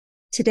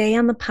Today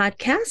on the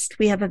podcast,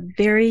 we have a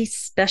very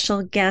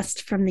special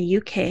guest from the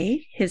UK.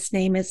 His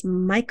name is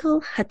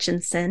Michael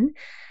Hutchinson,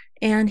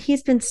 and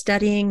he's been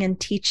studying and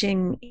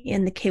teaching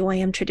in the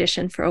KYM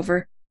tradition for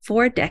over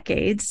 4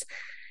 decades.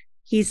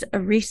 He's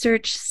a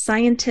research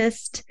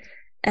scientist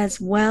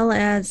as well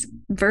as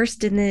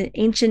versed in the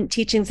ancient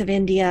teachings of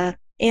India.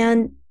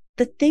 And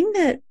the thing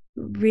that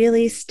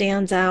really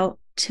stands out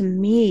to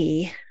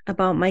me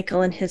about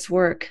Michael and his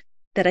work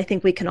that I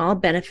think we can all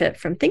benefit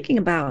from thinking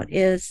about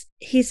is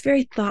he's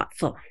very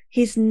thoughtful.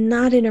 He's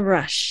not in a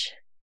rush.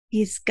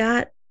 He's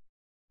got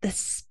the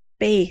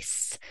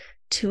space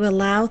to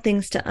allow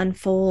things to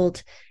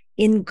unfold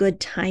in good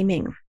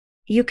timing.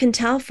 You can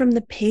tell from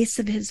the pace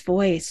of his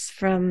voice,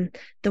 from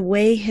the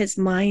way his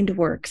mind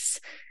works,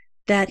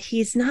 that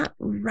he's not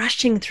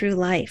rushing through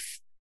life.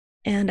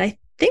 And I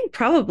think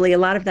probably a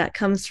lot of that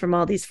comes from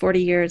all these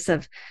 40 years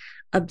of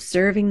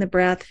observing the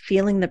breath,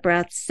 feeling the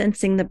breath,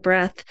 sensing the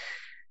breath,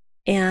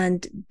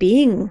 and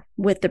being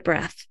with the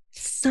breath.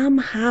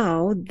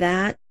 Somehow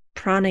that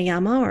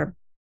pranayama or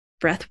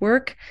breath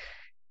work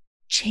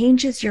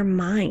changes your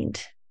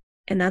mind.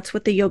 And that's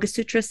what the Yoga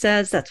Sutra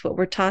says. That's what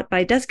we're taught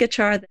by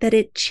Desikachar, that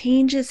it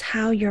changes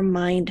how your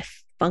mind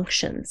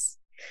functions.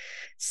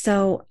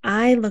 So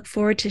I look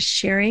forward to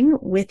sharing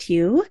with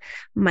you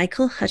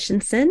Michael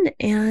Hutchinson,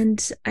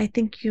 and I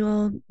think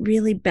you'll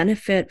really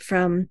benefit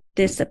from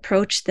this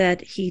approach that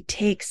he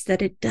takes,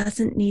 that it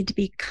doesn't need to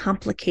be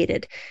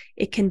complicated.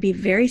 It can be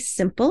very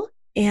simple,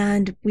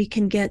 and we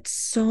can get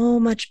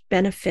so much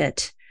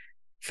benefit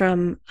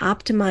from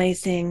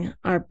optimizing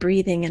our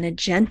breathing in a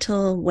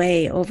gentle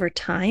way over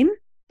time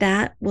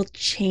that will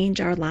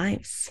change our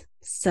lives.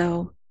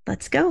 So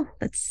let's go.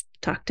 Let's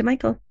talk to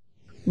Michael.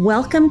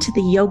 Welcome to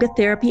the Yoga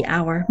Therapy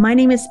Hour. My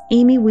name is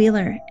Amy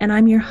Wheeler, and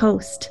I'm your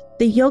host.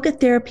 The Yoga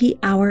Therapy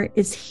Hour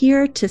is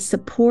here to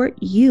support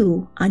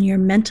you on your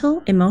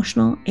mental,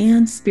 emotional,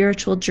 and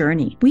spiritual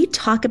journey. We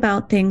talk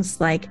about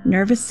things like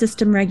nervous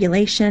system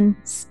regulation,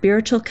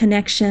 spiritual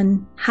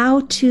connection, how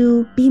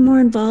to be more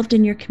involved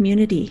in your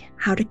community,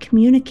 how to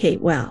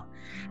communicate well,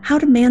 how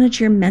to manage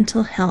your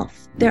mental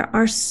health. There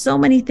are so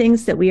many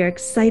things that we are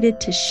excited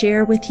to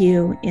share with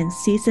you in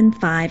Season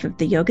 5 of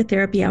the Yoga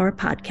Therapy Hour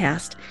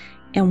podcast.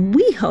 And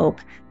we hope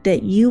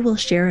that you will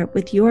share it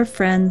with your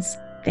friends,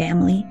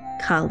 family,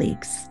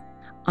 colleagues.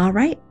 All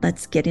right,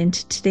 let's get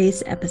into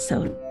today's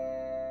episode.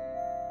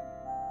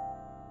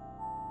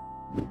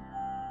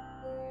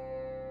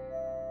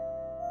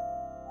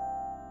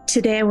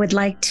 Today, I would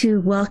like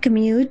to welcome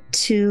you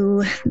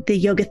to the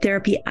Yoga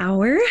Therapy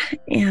Hour,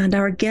 and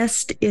our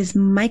guest is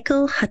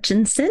Michael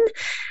Hutchinson.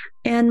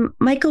 And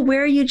Michael,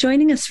 where are you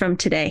joining us from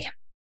today?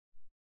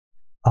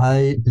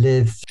 I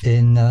live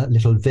in a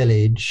little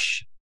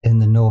village in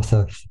the north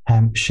of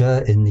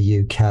Hampshire in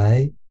the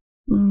UK.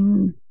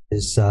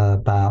 It's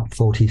about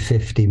 40,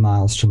 50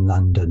 miles from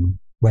London,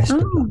 west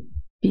of London.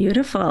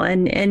 Beautiful.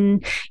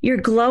 And you're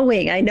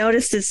glowing. I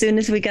noticed as soon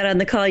as we got on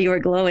the call, you were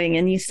glowing.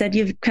 And you said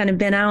you've kind of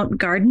been out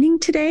gardening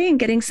today and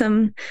getting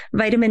some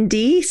vitamin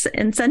D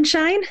and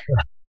sunshine.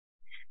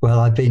 Well,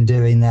 I've been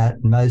doing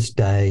that most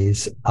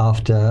days.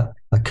 After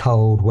a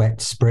cold, wet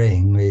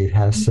spring, we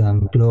have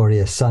some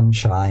glorious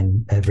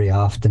sunshine every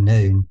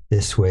afternoon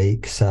this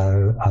week.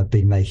 So I've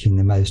been making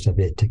the most of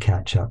it to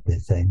catch up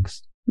with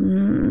things.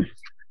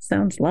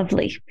 Sounds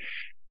lovely.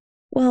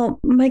 Well,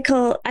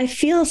 Michael, I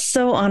feel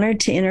so honored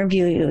to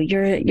interview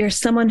you. You're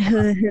someone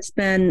who has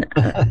been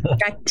a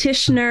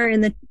practitioner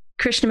in the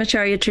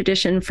Krishnamacharya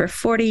tradition for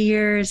 40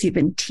 years. You've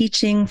been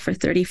teaching for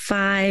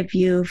 35.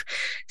 You've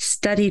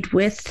studied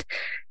with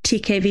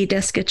TKV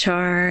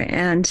Desikachar.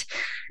 And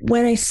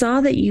when I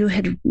saw that you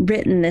had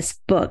written this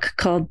book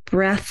called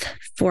Breath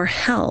for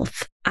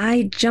Health,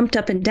 I jumped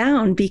up and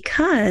down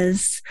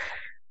because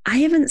I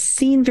haven't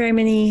seen very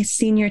many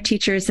senior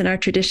teachers in our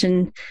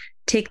tradition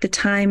take the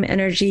time,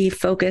 energy,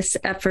 focus,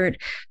 effort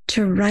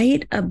to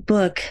write a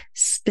book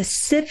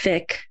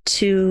specific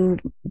to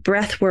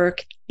breath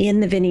work in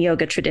the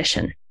Vinyasa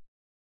tradition.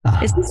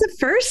 Is this a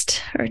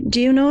first, or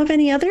do you know of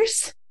any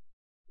others?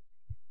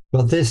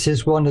 Well, this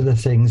is one of the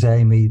things,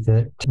 Amy,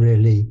 that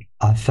really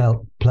I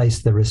felt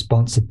placed the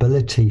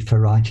responsibility for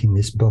writing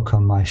this book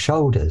on my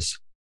shoulders.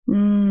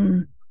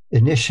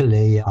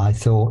 Initially, I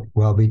thought,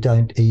 well, we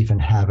don't even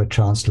have a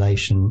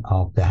translation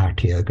of the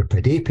Hatha Yoga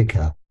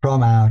Pradipika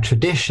from our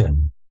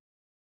tradition.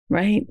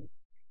 Right.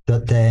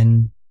 But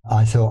then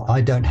I thought,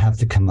 I don't have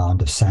the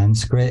command of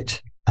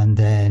Sanskrit. And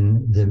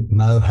then the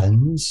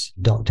Mohans,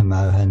 Dr.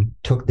 Mohan,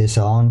 took this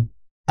on,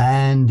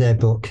 and their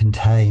book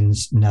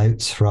contains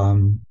notes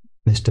from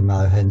Mr.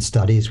 Mohan's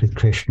studies with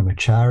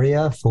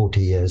Krishnamacharya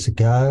 40 years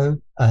ago.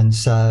 And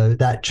so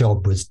that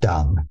job was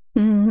done.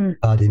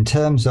 But in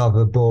terms of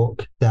a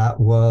book that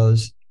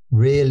was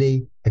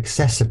really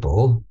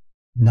accessible,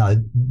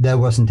 no, there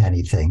wasn't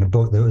anything. A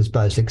book that was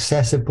both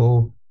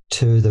accessible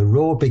to the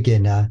raw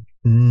beginner,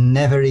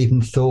 never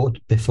even thought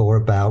before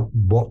about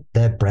what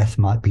their breath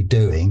might be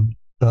doing,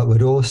 but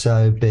would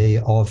also be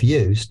of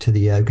use to the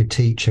yoga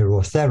teacher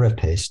or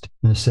therapist,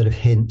 and sort of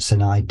hints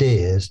and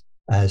ideas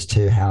as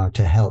to how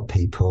to help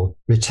people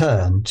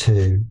return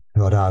to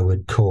what I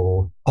would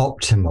call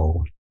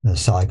optimal, the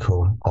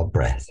cycle of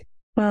breath.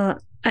 Well,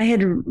 I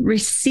had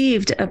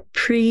received a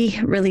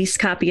pre-release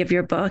copy of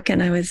your book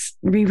and I was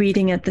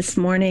rereading it this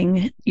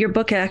morning. Your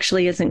book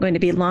actually isn't going to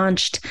be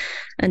launched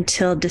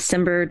until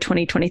December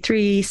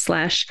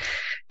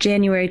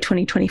 2023/January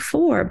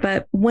 2024.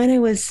 But when I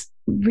was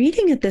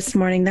reading it this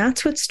morning,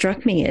 that's what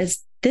struck me is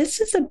this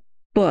is a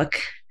book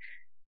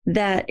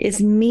that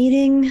is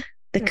meeting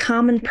the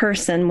common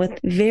person with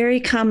very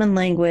common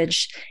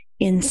language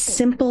in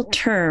simple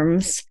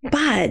terms,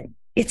 but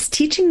it's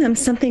teaching them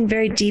something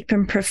very deep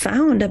and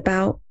profound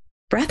about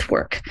breath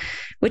work,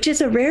 which is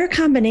a rare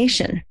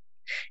combination.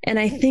 And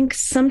I think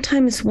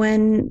sometimes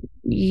when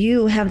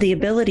you have the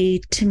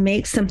ability to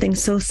make something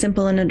so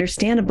simple and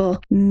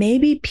understandable,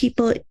 maybe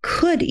people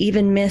could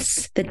even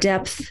miss the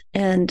depth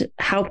and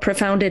how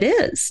profound it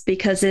is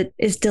because it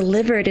is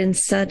delivered in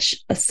such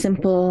a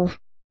simple,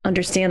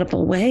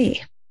 understandable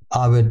way.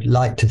 I would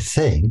like to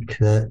think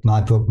that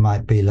my book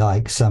might be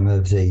like some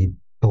of the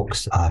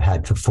books I've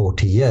had for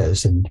 40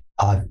 years, and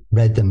I've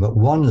read them at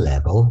one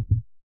level,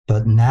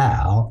 but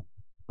now,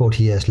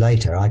 40 years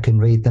later, I can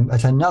read them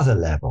at another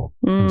level.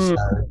 And so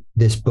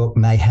this book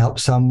may help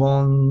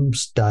someone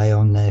stay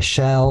on their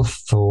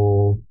shelf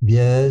for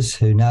years,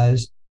 who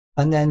knows,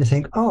 and then they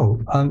think,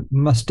 oh, I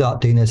must start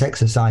doing those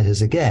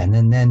exercises again,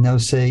 and then they'll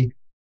see,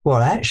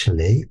 well,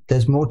 actually,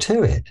 there's more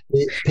to it.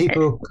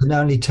 People can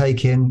only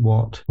take in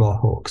what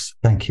hooks.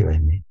 Thank you,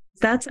 Amy.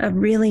 That's a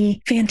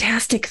really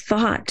fantastic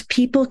thought.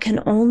 People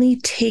can only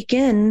take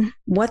in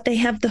what they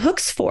have the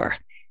hooks for.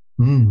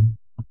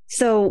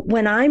 So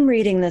when I'm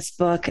reading this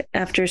book,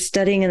 after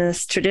studying in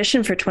this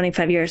tradition for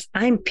 25 years,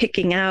 I'm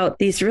picking out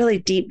these really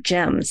deep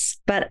gems.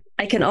 But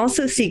I can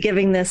also see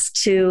giving this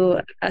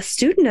to a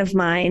student of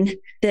mine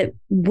that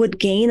would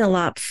gain a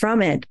lot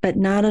from it, but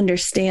not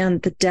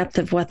understand the depth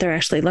of what they're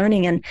actually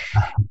learning. And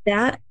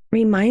that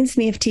reminds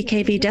me of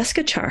TKV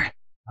Desikachar.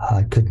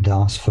 I couldn't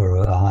ask for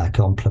a higher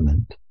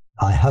compliment.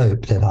 I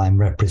hope that I'm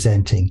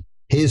representing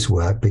his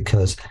work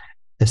because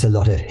there's a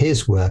lot of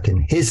his work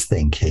and his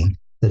thinking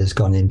that has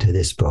gone into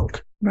this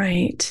book.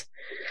 Right.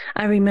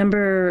 I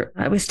remember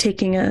I was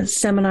taking a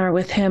seminar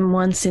with him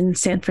once in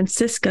San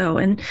Francisco,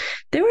 and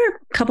there were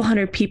a couple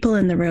hundred people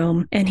in the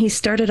room. And he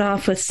started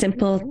off with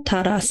simple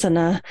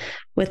Tadasana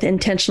with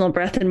intentional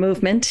breath and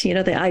movement, you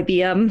know, the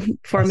IBM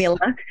formula.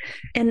 Yes.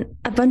 And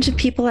a bunch of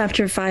people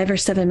after 5 or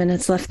 7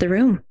 minutes left the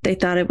room. They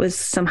thought it was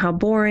somehow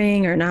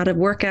boring or not a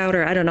workout,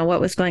 or I don't know what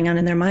was going on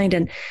in their mind.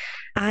 And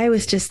I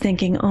was just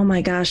thinking, oh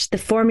my gosh, the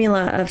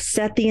formula of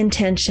set the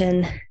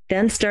intention,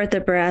 then start the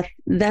breath,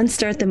 then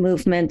start the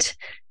movement,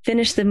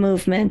 finish the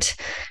movement,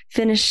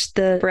 finish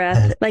the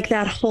breath, like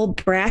that whole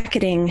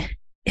bracketing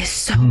is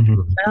so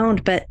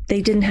profound, but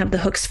they didn't have the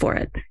hooks for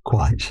it.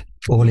 Quite.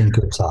 All in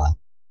good time.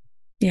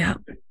 Yeah.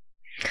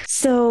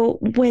 So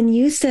when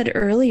you said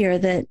earlier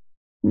that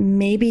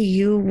maybe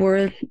you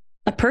were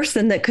a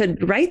person that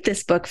could write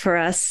this book for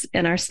us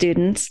and our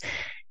students,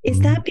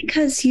 is that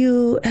because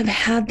you have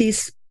had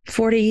these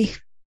 40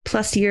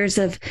 plus years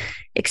of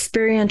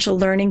experiential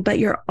learning, but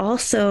you're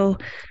also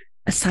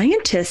a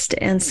scientist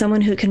and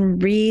someone who can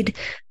read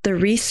the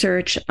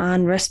research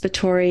on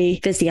respiratory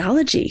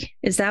physiology?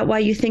 Is that why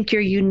you think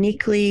you're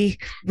uniquely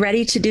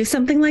ready to do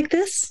something like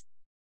this?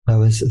 That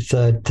was the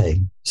third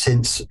thing.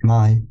 Since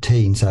my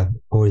teens, I've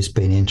always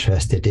been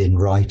interested in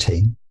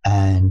writing,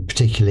 and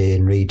particularly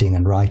in reading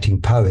and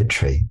writing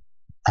poetry,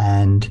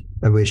 and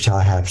which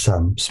I have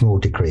some small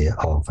degree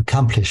of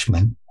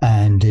accomplishment,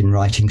 and in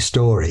writing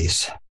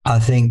stories. I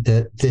think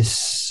that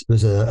this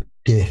was a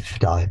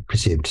gift, I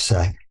presume to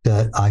say,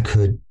 that I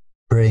could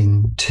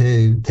bring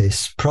to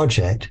this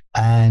project.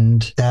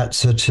 And that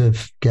sort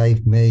of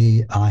gave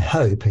me, I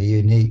hope, a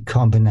unique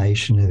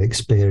combination of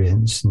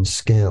experience and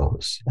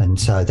skills. And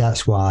so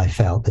that's why I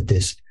felt that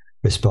this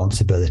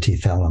responsibility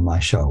fell on my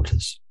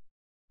shoulders.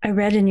 I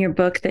read in your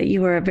book that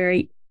you were a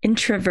very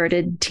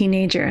introverted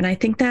teenager. And I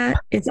think that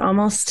is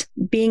almost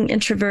being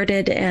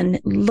introverted and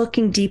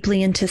looking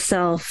deeply into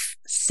self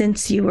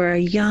since you were a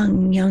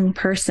young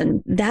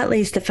person. That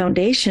lays the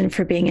foundation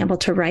for being able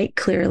to write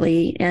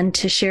clearly and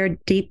to share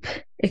deep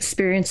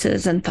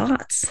experiences and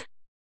thoughts.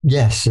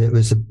 Yes, it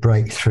was a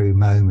breakthrough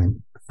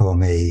moment for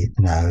me,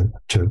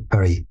 to a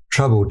very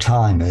troubled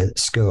time at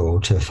school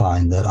to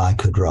find that I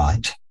could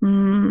write.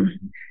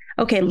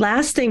 Okay,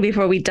 last thing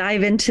before we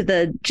dive into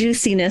the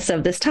juiciness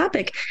of this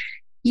topic.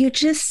 You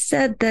just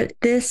said that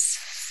this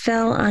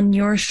fell on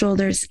your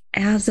shoulders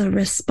as a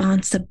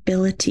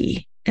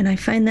responsibility, and I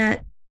find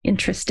that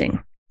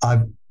interesting.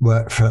 I've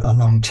worked for a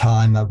long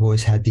time. I've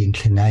always had the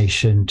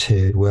inclination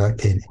to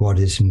work in what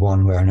is in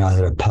one way or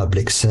another a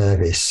public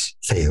service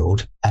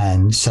field.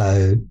 And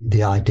so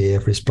the idea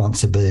of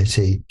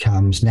responsibility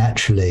comes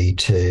naturally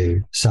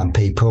to some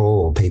people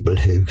or people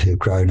who've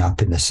grown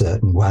up in a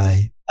certain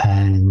way.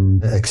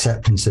 And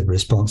acceptance of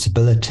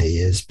responsibility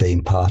has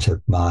been part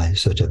of my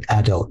sort of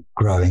adult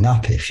growing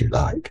up, if you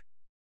like.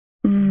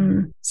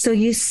 So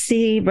you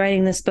see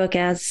writing this book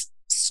as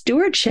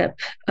stewardship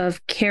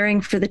of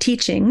caring for the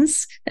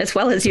teachings as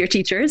well as your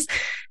teachers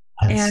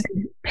and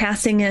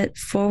passing it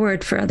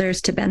forward for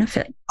others to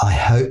benefit. I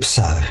hope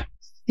so.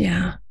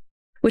 Yeah.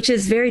 Which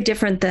is very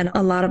different than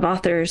a lot of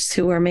authors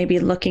who are maybe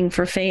looking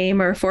for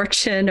fame or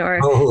fortune or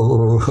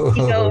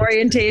ego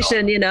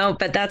orientation,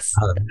 but that's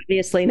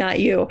obviously not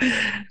you.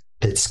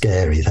 It's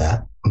scary,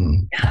 that.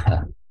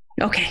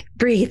 Okay,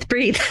 breathe.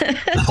 I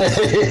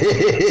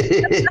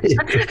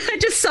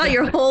just saw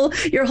your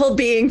whole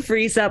being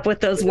freeze up with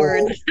those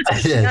words.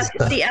 Yes.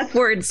 The F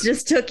words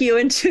just took you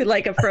into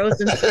like a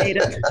frozen state.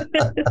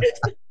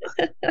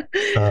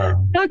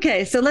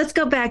 Okay, so let's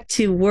go back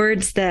to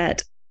words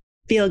that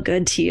feel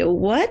good to you.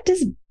 What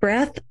does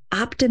breath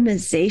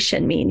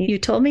optimization mean? You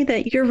told me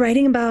that you're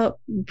writing about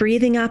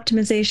breathing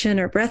optimization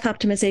or breath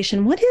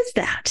optimization. What is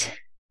that?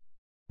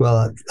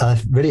 Well,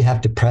 I really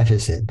have to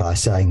preface it by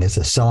saying, as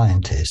a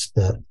scientist,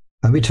 that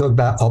when we talk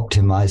about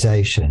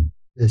optimization,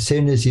 as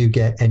soon as you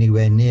get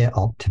anywhere near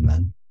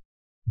optimum,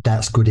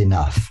 that's good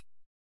enough.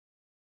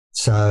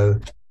 So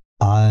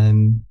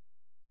I'm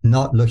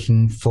not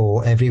looking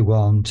for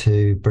everyone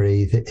to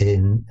breathe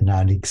in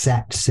an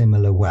exact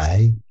similar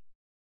way.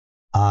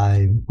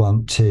 I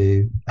want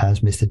to,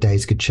 as Mr.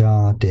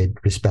 Desikachar did,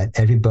 respect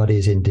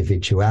everybody's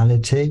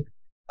individuality.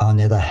 On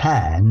the other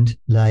hand,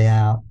 lay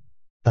out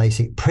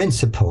basic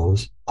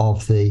principles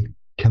of the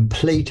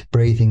complete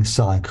breathing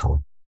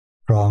cycle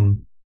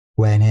from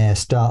when air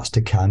starts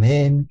to come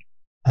in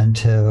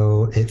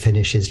until it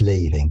finishes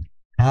leaving.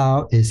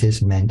 How is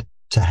this meant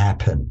to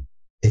happen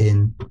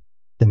in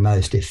the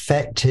most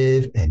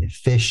effective and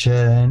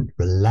efficient,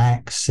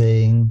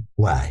 relaxing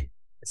way?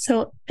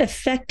 So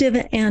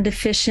effective and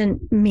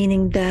efficient,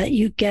 meaning that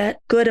you get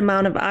good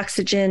amount of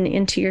oxygen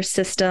into your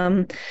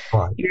system.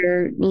 Right.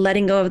 You're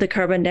letting go of the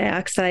carbon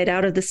dioxide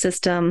out of the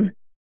system.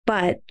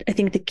 But I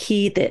think the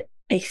key that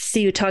I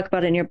see you talk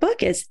about in your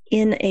book is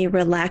in a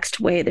relaxed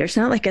way. There's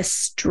not like a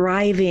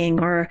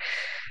striving or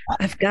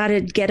I've got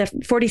to get a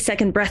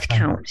 40-second breath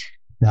count.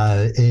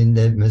 No, in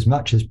as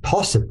much as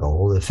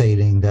possible, the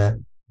feeling that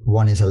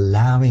one is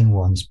allowing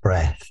one's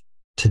breath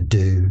to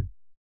do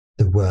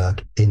the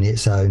work in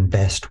its own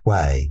best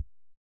way.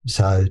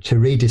 So to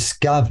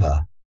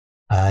rediscover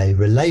a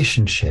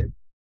relationship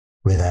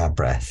with our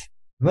breath.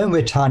 When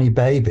we're tiny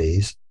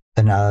babies,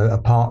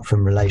 apart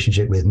from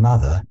relationship with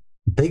mother,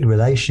 big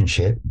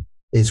relationship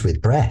is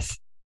with breath.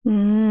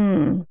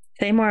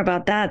 Say more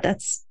about that.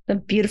 That's a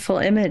beautiful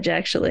image,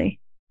 actually.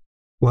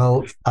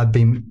 Well, I've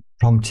been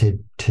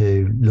prompted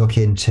to look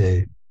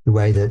into the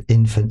way that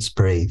infants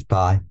breathe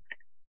by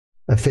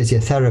a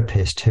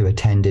physiotherapist who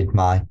attended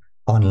my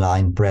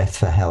online Breath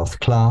for Health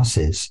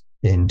classes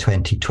in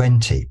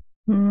 2020.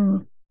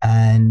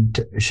 And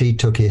she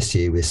took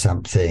issue with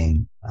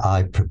something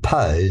I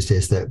proposed,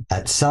 is that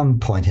at some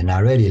point in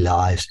our early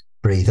lives,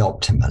 breathe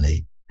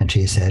optimally. And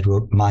she said,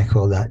 well,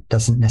 Michael, that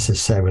doesn't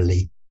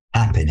necessarily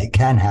happen. It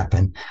can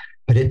happen,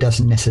 but it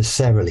doesn't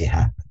necessarily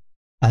happen.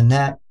 And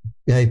that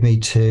gave me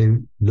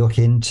to look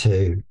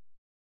into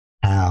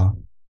how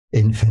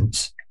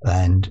infants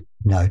and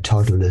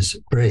toddlers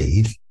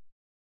breathe,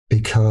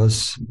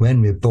 because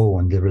when we're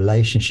born, the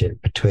relationship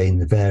between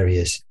the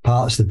various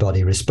parts of the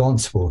body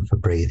responsible for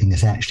breathing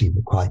is actually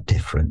quite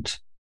different,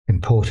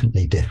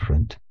 importantly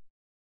different.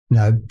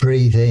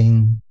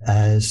 Breathing,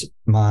 as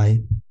my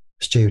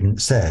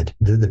student said,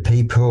 the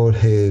people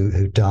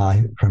who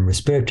die from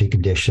respiratory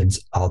conditions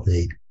are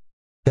the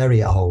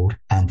very old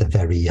and the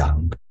very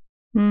young.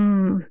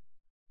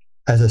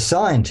 As a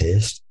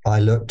scientist, I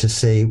look to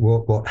see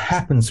what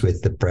happens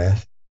with the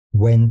breath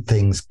when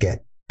things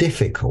get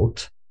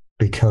difficult,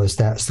 because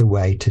that's the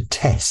way to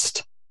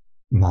test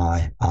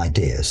my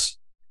ideas.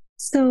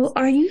 So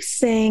are you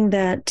saying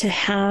that to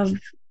have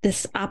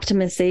this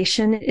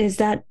optimization, is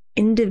that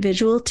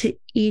individual to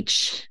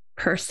each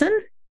person?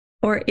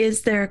 Or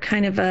is there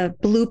kind of a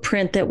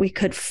blueprint that we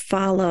could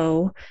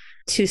follow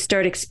to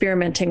start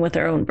experimenting with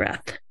our own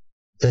breath?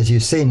 As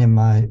you've seen in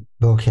my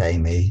book,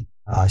 Amy,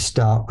 I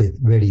start with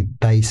really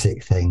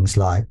basic things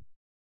like,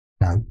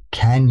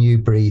 can you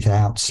breathe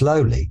out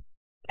slowly?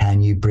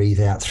 Can you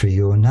breathe out through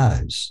your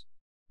nose?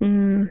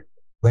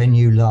 When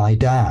you lie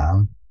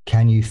down,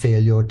 can you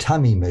feel your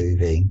tummy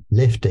moving,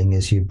 lifting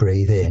as you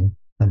breathe in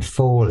and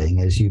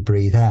falling as you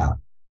breathe out?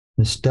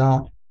 And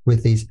start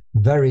with these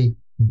very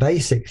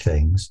basic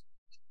things.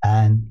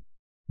 And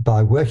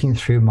by working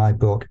through my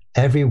book,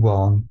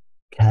 everyone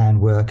can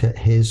work at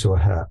his or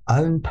her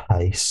own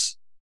pace.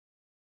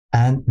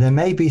 And there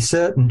may be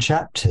certain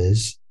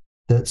chapters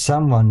that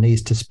someone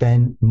needs to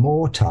spend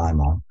more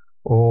time on,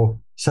 or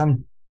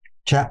some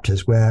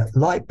chapters where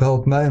light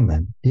bulb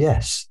moment,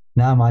 yes,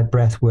 now my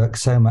breath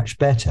works so much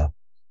better.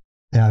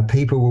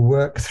 People will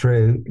work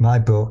through my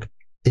book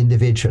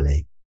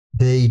individually.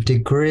 The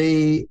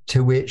degree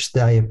to which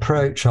they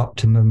approach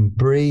optimum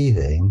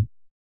breathing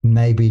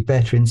may be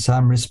better in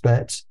some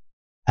respects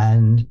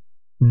and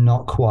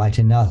not quite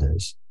in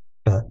others.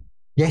 But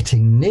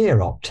getting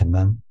near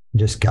optimum,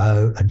 just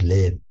go and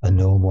live a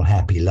normal,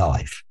 happy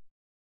life,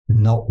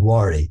 not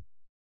worry.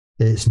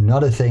 It's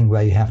not a thing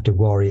where you have to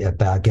worry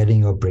about getting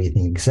your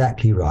breathing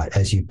exactly right.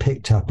 As you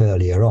picked up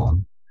earlier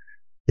on,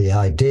 the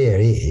idea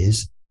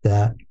is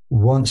that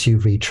once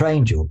you've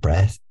retrained your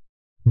breath,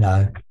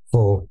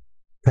 for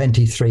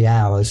 23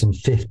 hours and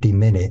 50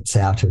 minutes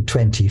out of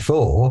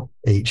 24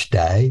 each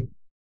day,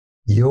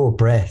 your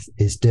breath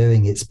is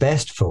doing its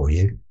best for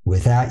you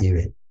without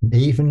you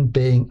even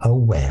being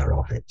aware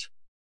of it.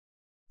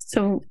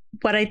 So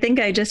what I think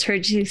I just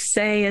heard you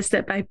say is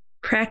that by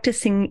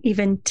practicing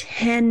even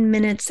 10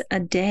 minutes a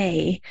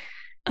day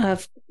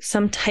of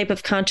some type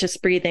of conscious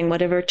breathing,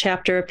 whatever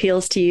chapter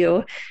appeals to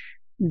you,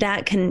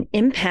 that can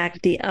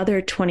impact the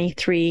other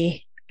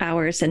 23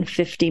 hours and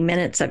 50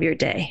 minutes of your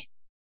day.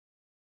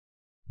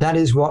 That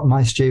is what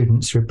my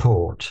students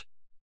report.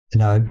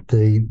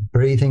 The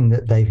breathing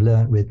that they've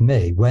learned with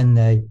me, when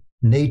they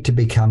need to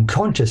become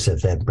conscious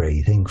of their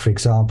breathing, for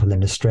example,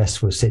 in a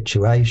stressful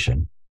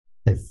situation,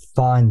 they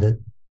find that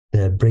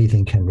their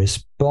breathing can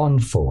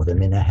respond for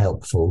them in a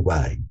helpful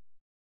way.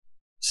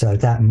 So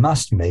that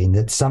must mean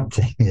that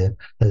something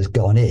has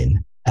gone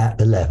in at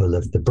the level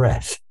of the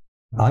breath.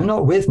 I'm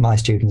not with my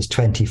students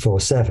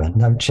 24/7.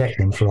 Don't check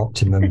them for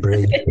optimum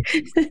breathing.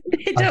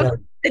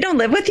 They don't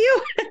live with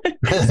you?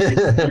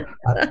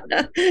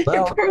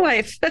 Your poor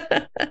wife.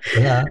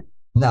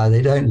 No,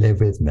 they don't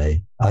live with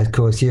me. Of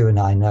course, you and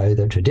I know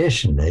that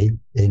traditionally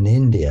in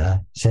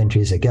India,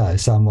 centuries ago,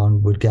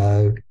 someone would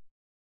go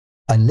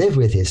and live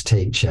with his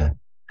teacher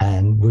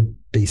and would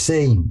be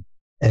seen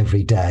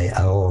every day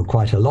or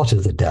quite a lot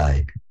of the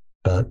day.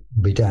 But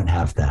we don't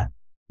have that.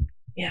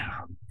 Yeah.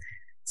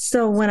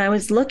 So when I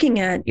was looking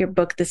at your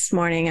book this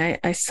morning,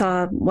 I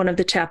saw one of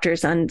the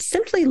chapters on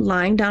simply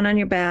lying down on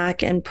your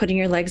back and putting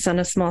your legs on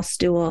a small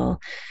stool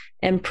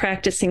and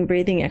practicing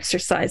breathing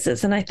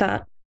exercises. And I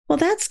thought, well,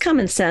 that's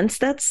common sense.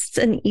 That's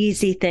an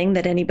easy thing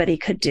that anybody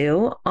could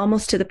do,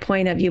 almost to the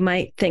point of you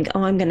might think,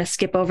 oh, I'm going to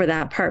skip over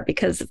that part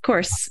because, of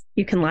course,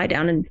 you can lie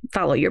down and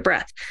follow your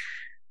breath.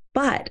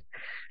 But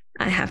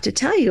I have to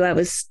tell you, I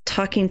was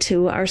talking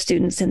to our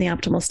students in the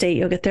Optimal State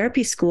Yoga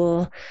Therapy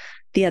School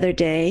the other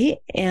day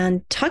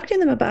and talking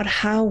to them about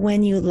how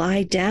when you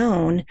lie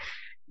down,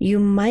 you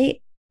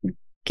might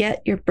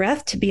get your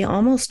breath to be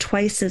almost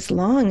twice as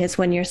long as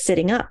when you're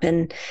sitting up.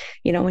 And,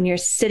 when you're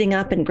sitting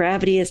up and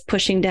gravity is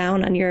pushing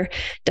down on your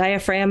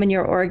diaphragm and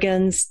your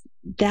organs,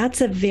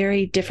 that's a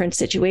very different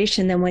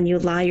situation than when you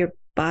lie your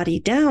body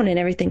down and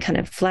everything kind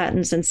of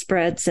flattens and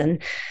spreads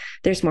and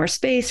there's more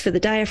space for the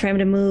diaphragm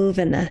to move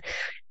and the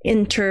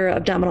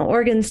inter-abdominal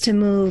organs to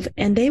move.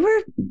 And they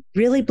were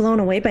really blown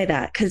away by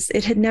that because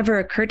it had never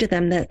occurred to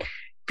them that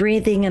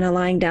breathing in a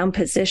lying down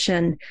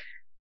position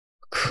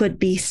could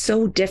be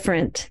so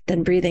different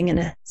than breathing in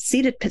a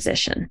seated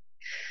position.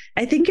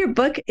 I think your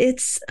book,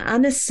 it's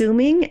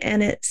unassuming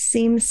and it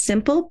seems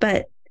simple,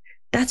 but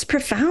that's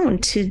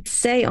profound to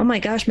say, oh my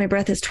gosh, my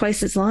breath is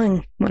twice as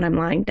long when I'm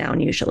lying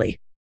down usually.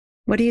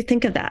 What do you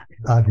think of that?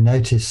 I've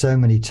noticed so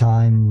many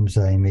times,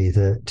 Amy,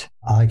 that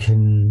I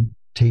can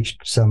teach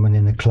someone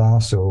in a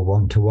class or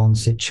one-to-one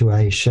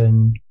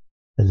situation,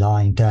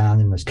 lying down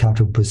in this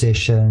comfortable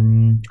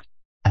position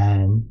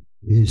and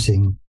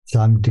using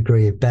some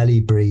degree of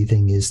belly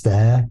breathing is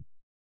there.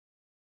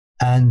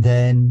 And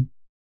then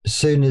as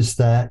soon as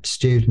that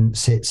student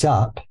sits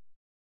up,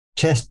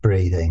 chest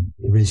breathing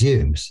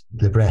resumes.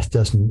 The breath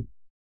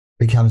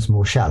becomes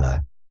more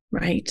shallow.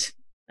 Right.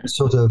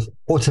 Sort of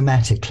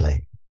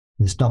automatically.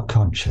 It's not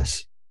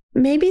conscious.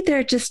 Maybe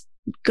they're just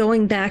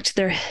going back to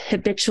their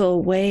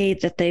habitual way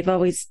that they've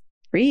always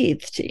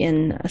breathed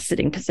in a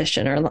sitting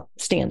position or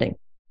standing.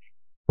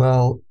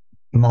 Well,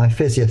 my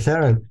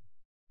physiotherapist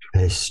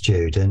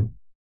student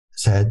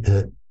said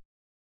that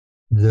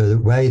the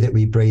way that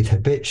we breathe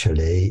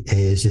habitually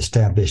is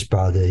established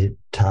by the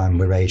time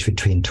we're aged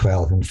between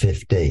 12 and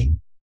 15.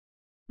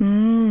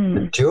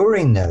 But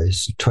during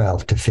those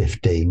 12 to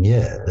 15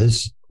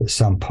 years, at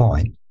some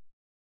point,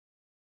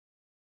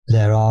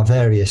 there are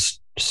various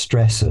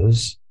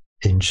stressors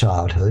in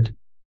childhood.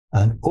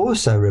 And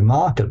also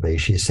remarkably,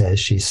 she says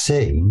she's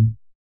seen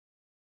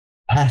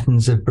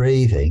patterns of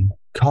breathing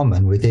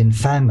common within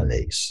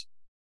families,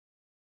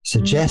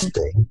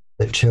 suggesting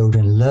that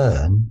children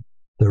learn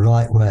the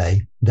right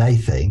way, they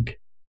think,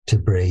 to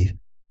breathe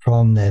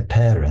from their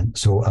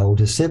parents or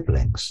older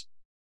siblings.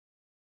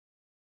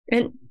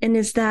 And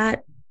is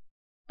that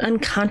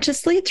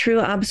unconsciously through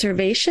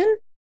observation?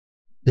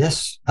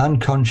 Yes,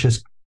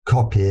 unconscious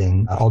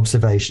copying,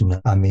 observation.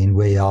 I mean,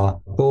 we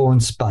are born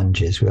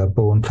sponges. We are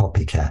born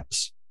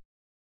copycats.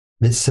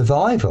 It's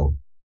survival.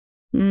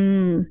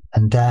 And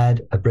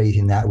Dad are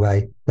breathing that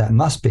way. That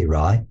must be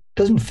right.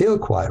 Doesn't feel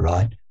quite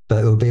right,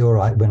 but it will be all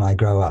right when I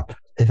grow up.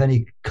 If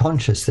any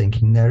conscious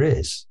thinking there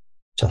is,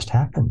 just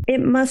happens. It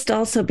must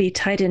also be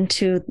tied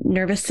into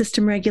nervous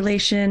system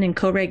regulation and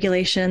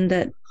co-regulation,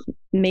 that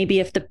maybe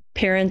if the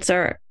parents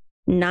are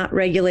not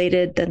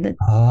regulated, then the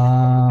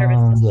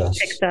nervous system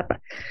picks up.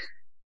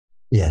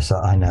 Yes,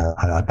 I know.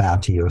 I bow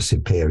to your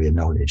superior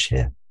knowledge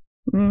here.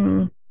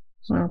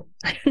 Well,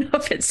 I don't know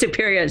if it's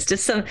superior. It's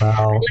just I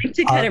Well, like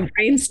to kind of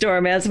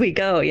brainstorm as we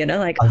go,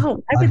 like, I've, oh,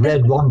 why I've would this?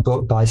 read one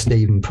book by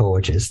Stephen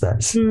Porges.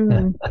 That's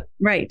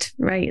Right,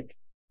 right.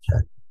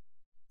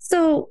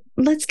 So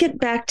let's get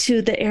back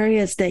to the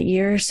areas that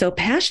you're so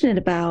passionate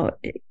about.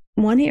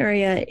 One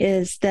area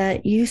is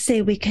that you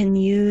say we can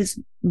use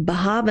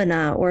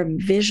bhavana or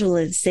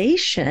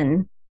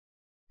visualization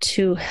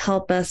to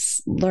help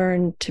us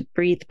learn to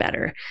breathe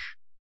better.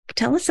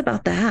 Tell us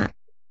about that.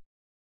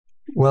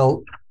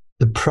 well,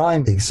 the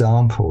prime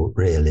example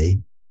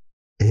really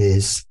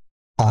is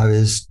I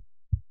was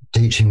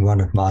teaching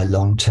one of my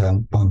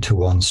long-term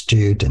one-to-one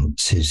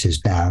students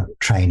who's now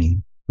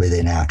training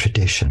within our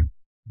tradition.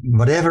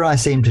 Whatever I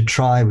seemed to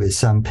try with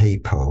some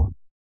people,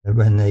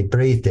 when they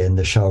breathed in,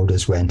 the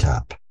shoulders went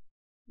up.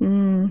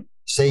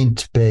 Seemed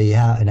to be,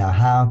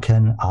 how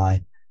can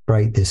I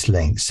break this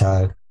link?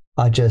 So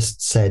I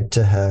just said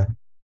to her,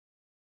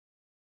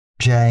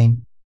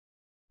 Jane,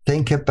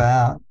 think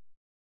about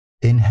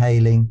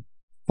inhaling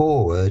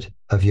forward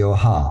of your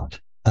heart.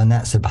 And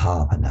that's a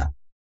bhavana.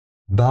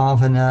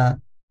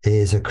 Bhavana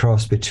is a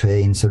cross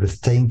between sort of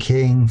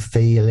thinking,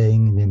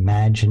 feeling, and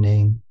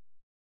imagining,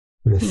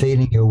 sort of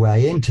feeling your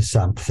way into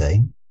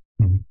something,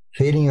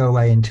 feeling your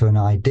way into an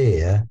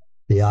idea,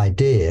 the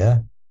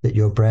idea that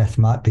your breath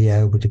might be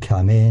able to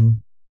come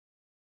in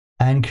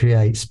and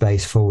create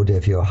space forward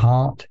of your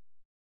heart.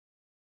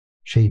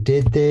 She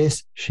did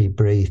this, she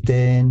breathed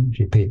in,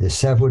 she repeated this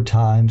several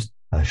times,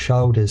 her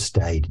shoulders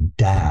stayed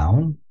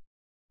down.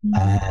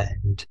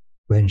 And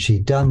when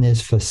she'd done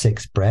this for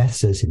 6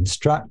 breaths as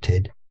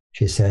instructed,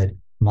 she said,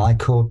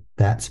 Michael,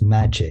 that's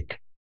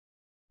magic.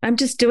 I'm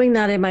just doing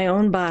that in my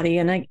own body.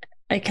 And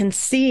I can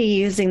see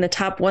using the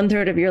top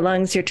 1/3 of your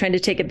lungs, you're trying to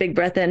take a big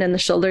breath in and the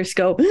shoulders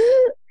go.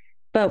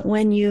 But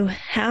when you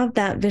have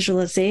that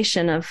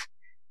visualization of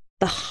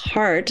the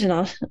heart, and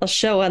I'll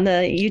show on the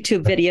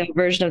YouTube video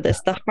version of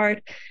this, the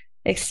heart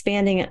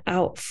expanding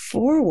out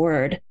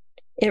forward,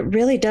 it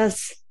really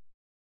does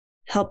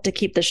help to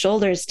keep the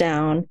shoulders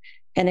down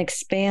and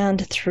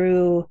expand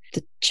through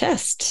the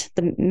chest,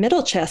 the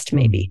middle chest,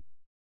 maybe.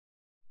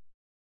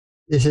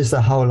 This is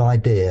the whole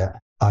idea.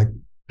 I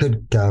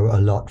could go a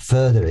lot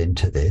further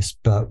into this,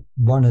 but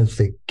one of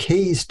the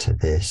keys to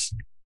this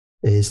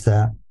is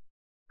that,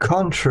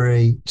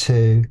 contrary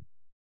to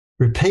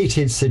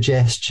repeated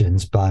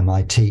suggestions by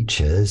my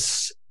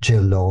teachers,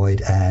 Jill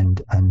Lloyd,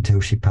 and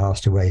until she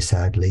passed away,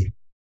 sadly,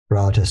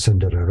 Radha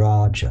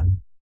Sundararajan,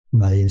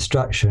 my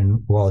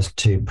instruction was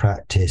to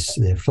practice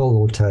the full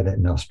alternate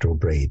nostril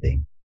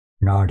breathing,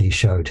 Nadi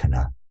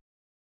Shodhana.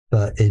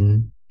 But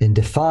in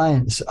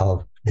defiance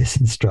of this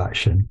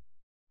instruction,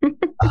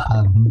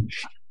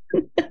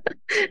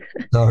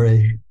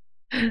 sorry,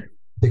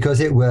 because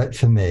it worked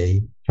for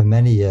me, for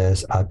many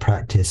years, I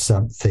practiced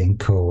something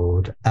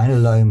called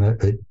Anuloma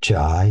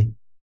Ujjayi,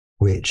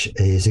 which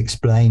is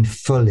explained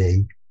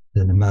fully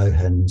in the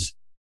Mohans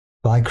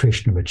by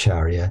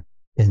Krishnamacharya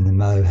in the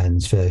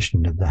Mohans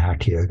version of the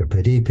Hatha Yoga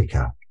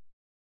Pradipika.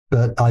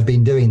 But I've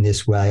been doing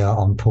this way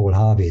on Paul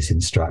Harvey's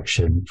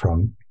instruction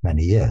from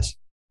many years.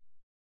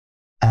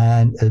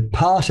 And as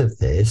part of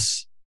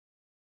this,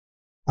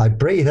 I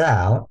breathe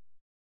out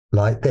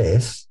like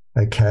this,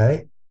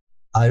 okay?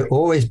 I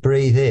always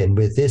breathe in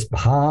with this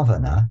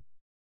bhavana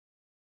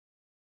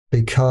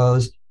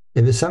because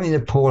it was something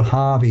that Paul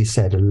Harvey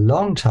said a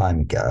long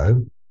time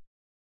ago,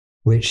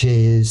 which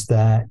is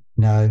that,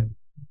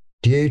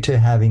 due to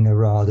having a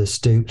rather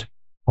stooped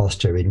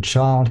posture in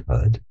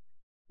childhood,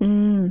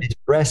 its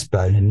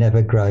breastbone had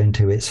never grown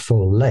to its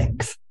full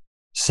length.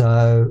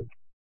 So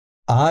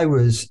I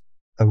was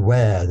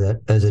aware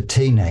that as a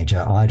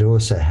teenager, I'd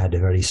also had a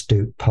very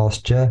stooped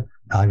posture.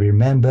 I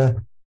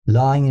remember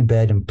lying in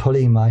bed and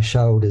pulling my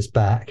shoulders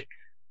back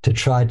to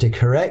try to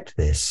correct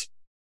this.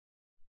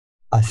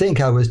 I think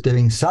I was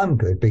doing some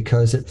good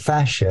because at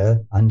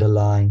fascia,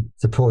 underlying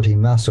supporting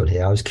muscle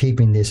here, I was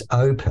keeping this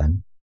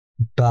open.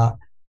 But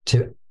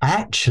to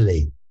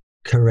actually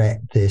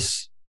correct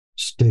this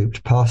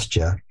stooped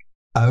posture,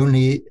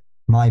 only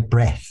my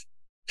breath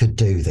could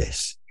do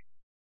this.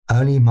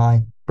 Only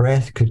my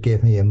breath could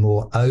give me a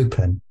more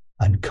open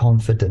and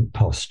confident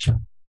posture.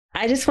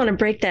 I just want to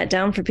break that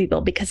down for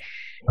people because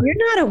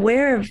you're not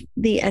aware of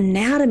the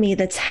anatomy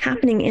that's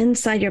happening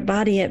inside your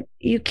body.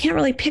 You can't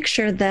really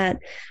picture that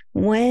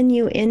when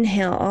you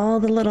inhale, all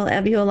the little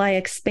alveoli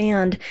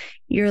expand,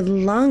 your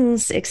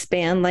lungs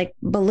expand like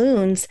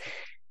balloons.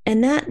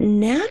 And that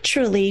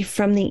naturally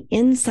from the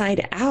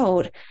inside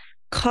out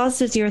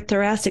causes your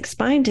thoracic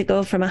spine to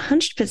go from a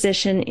hunched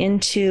position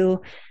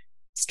into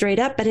straight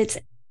up. But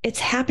it's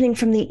happening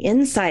from the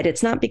inside.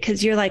 It's not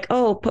because you're like,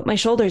 oh, put my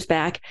shoulders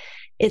back.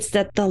 It's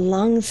that the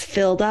lungs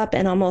filled up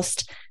and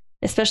almost,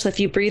 especially if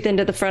you breathe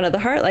into the front of the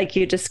heart, like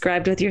you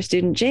described with your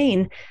student,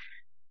 Jane,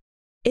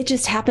 it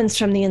just happens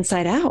from the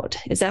inside out.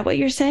 Is that what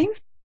you're saying?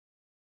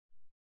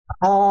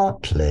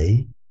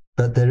 Partly,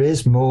 but there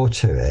is more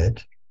to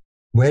it.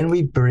 When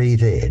we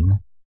breathe in,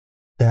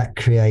 that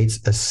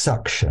creates a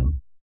suction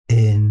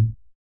in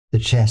the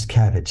chest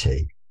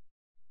cavity.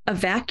 A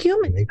vacuum?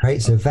 It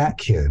creates a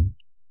vacuum.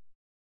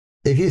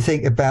 if you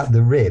think about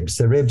the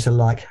ribs are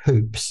like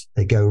hoops.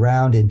 They go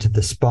round into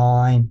the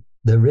spine.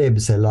 The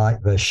ribs are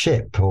like the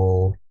ship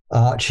or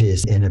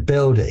arches in a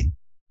building.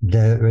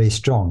 They're very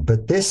strong.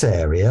 But this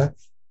area,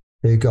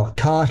 you've got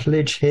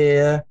cartilage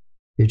here.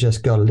 You've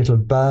just got a little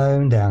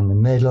bone down the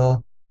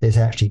middle. It's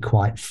actually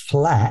quite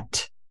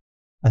flat.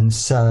 And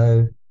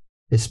so,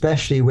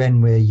 especially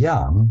when we're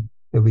young,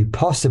 it'll be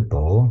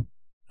possible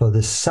for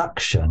the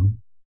suction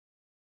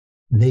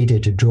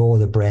needed to draw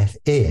the breath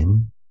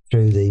in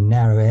through the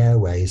narrow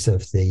airways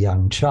of the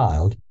young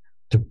child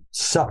to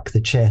suck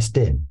the chest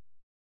in.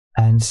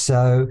 And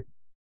so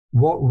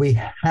what we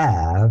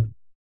have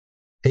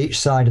each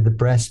side of the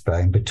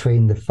breastbone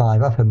between the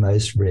 5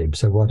 uppermost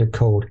ribs are what are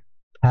called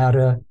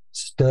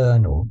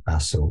parasternal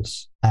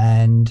muscles.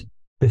 And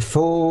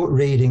before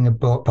reading a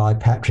book by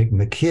Patrick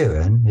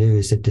McEwen, who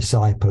is a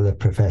disciple of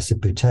Professor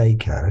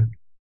Buteyko,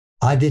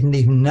 I didn't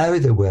even know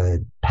the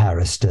word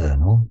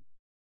parasternal.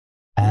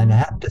 And I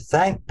have to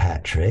thank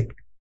Patrick,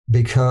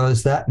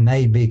 because that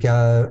made me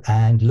go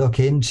and look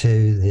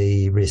into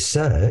the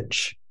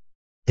research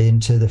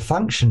into the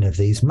function of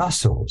these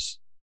muscles.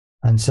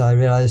 And so I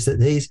realized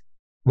that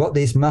what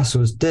these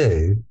muscles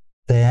do,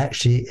 they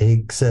actually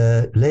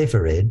exert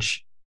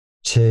leverage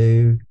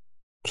to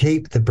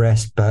keep the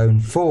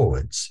breastbone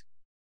forwards.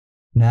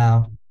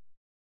 Now,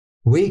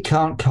 we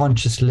can't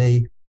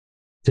consciously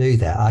do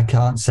that. I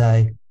can't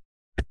say,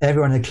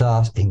 everyone in the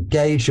class,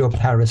 engage your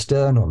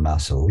parasternal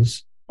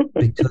muscles,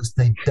 because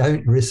they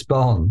don't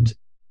respond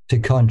to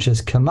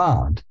conscious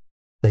command.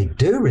 They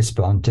do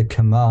respond to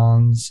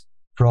commands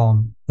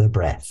from the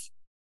breath.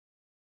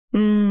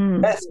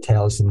 Breath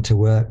tells them to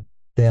work,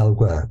 they'll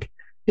work.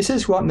 This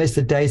is what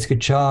Mr.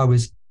 Desikachar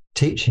was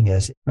teaching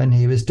us when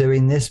he was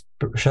doing this,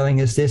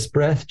 showing us this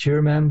breath. Do you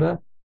remember?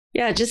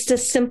 Yeah, just a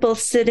simple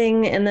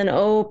sitting and then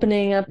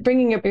opening up,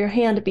 bringing up your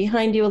hand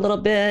behind you a little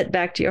bit,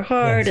 back to your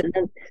heart, yes. And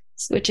then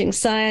switching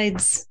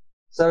sides.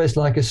 So it's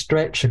like a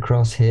stretch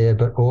across here,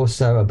 but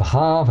also a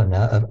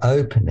bhavana of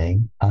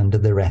opening under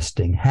the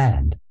resting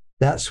hand.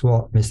 That's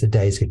what Mr.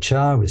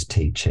 Desikachar was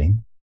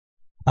teaching.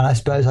 And I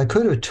suppose I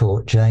could have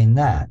taught Jane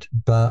that.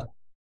 But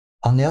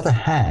on the other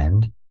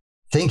hand,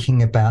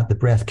 thinking about the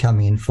breath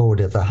coming in forward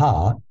of the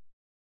heart,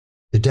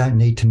 you don't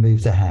need to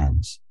move the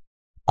hands.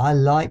 I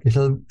like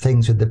little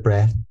things with the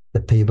breath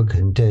that people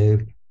can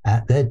do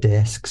at their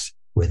desks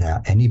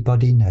without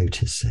anybody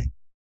noticing.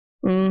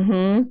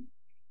 Mm-hmm.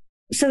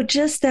 So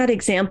just that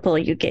example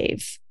you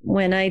gave,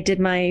 when I did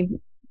my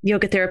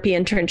yoga therapy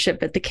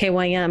internship at the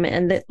KYM,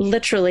 and that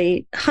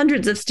literally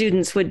hundreds of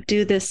students would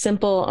do this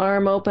simple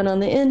arm open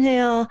on the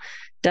inhale,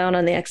 down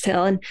on the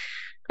exhale. And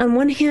on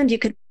one hand, you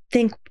could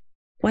think,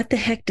 what the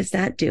heck does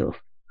that do?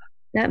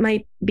 That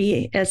might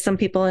be, as some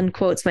people in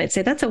quotes might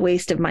say, that's a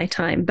waste of my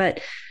time.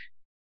 But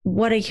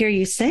what I hear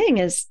you saying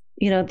is,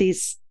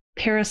 these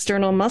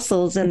parasternal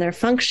muscles and their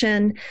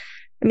function.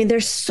 I mean,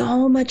 there's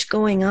so much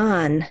going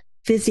on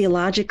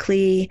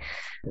physiologically,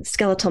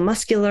 skeletal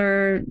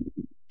muscular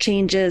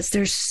changes.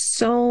 There's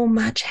so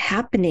much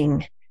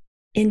happening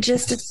in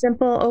just a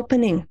simple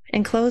opening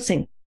and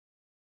closing.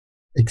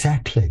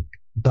 Exactly.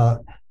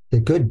 But the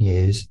good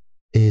news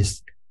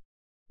is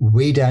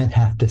we don't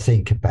have to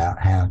think about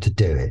how to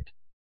do it.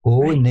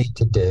 All we need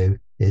to do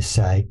is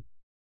say,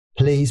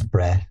 please,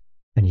 breath,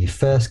 when you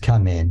first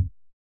come in,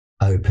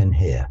 open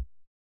here.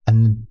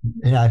 And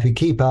if we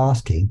keep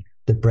asking,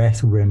 the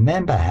breath will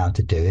remember how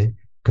to do it,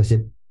 because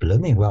it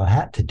blooming well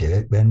had to do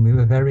it when we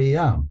were very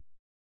young.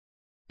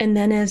 And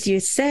then, as you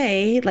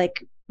say,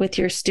 like with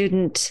your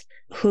student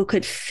who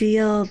could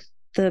feel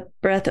the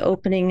breath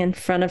opening in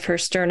front of her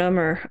sternum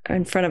or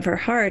in front of her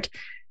heart,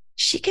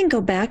 she can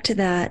go back to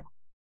that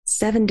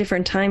 7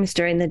 different times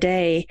during the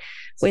day,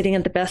 waiting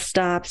at the bus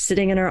stop,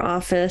 sitting in her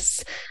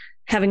office,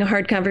 having a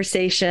hard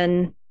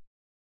conversation.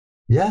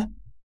 Yeah,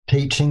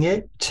 teaching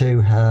it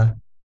to her,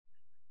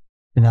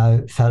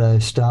 fellow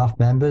staff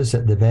members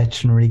at the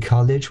veterinary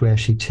college where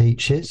she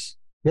teaches.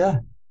 Yeah.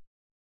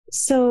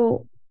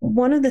 So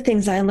one of the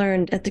things I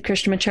learned at the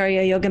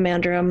Krishnamacharya Yoga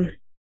Mandiram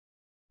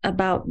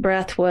about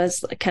breath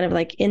was kind of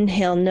like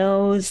inhale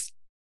nose,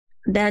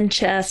 then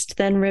chest,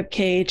 then rib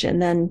cage,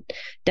 and then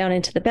down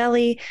into the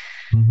belly.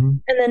 Mm-hmm.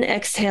 And then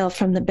exhale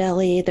from the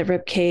belly, the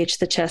rib cage,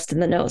 the chest,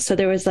 and the nose. So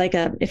there was like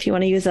if you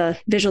want to use a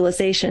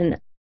visualization,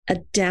 a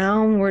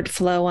downward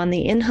flow on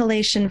the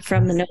inhalation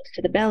from the nose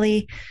to the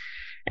belly,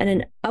 and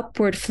an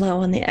upward flow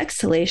on the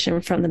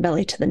exhalation from the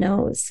belly to the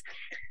nose.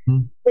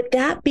 Mm-hmm. Would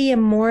that be a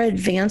more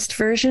advanced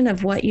version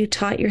of what you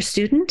taught your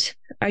student?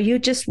 Are you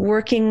just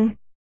working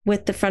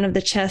with the front of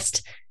the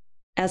chest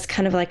as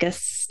kind of like a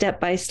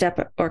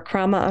step-by-step or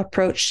krama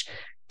approach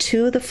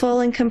to the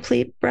full and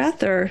complete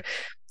breath? Or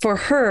for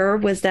her,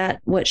 was that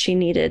what she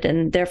needed,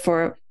 and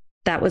therefore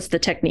that was the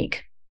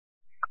technique?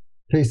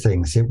 2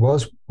 things. It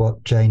was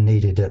what Jane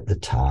needed at the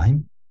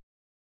time.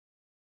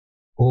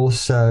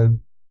 Also,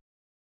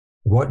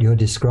 what you're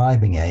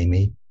describing,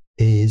 Amy,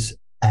 is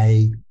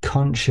a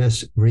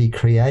conscious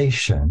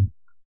recreation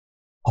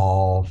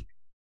of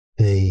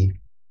the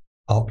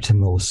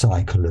optimal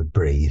cycle of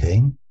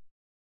breathing.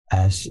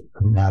 as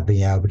now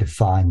being able to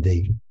find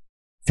the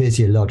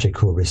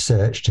physiological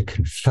research to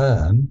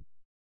confirm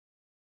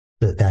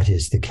that that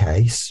is the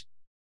case.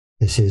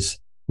 This is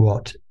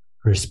what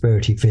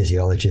respiratory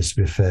physiologists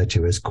refer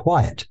to as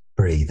quiet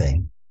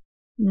breathing.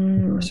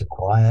 So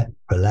quiet,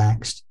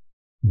 relaxed,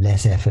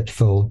 less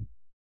effortful,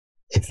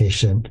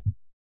 efficient.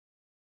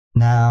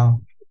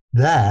 Now,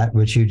 that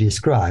which you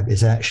describe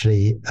is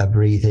actually a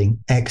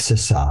breathing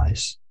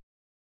exercise.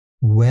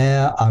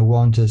 Where I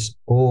want us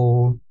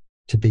all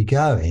to be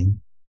going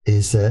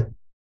is that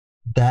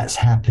that's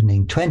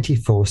happening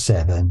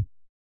 24/7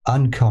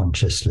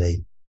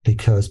 unconsciously,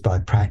 because by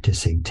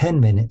practicing 10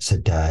 minutes a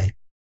day,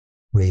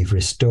 we've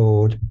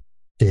restored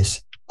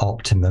this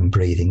optimum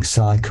breathing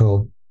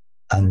cycle.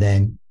 And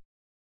then,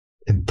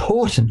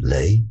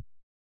 importantly,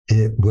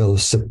 it will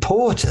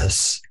support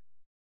us,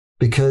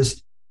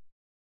 because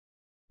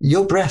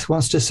your breath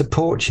wants to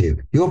support you.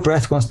 Your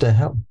breath wants to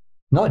help,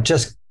 not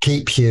just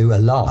keep you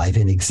alive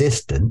in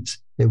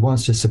existence. It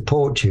wants to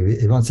support you.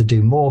 It wants to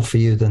do more for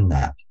you than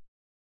that.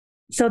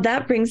 So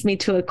that brings me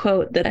to a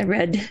quote that I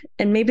read,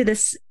 and maybe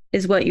this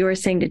is what you were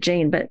saying to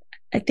Jane, but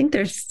I think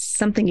there's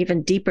something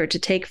even deeper to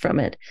take from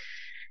it.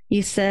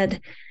 You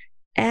said,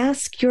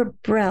 ask your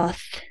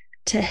breath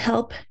to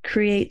help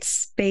create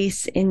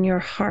space in your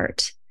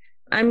heart.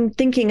 I'm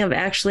thinking of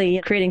actually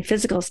creating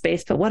physical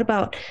space, but what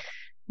about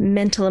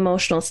mental,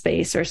 emotional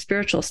space or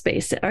spiritual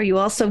space? Are you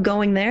also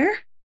going there?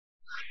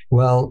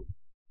 Well,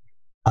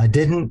 I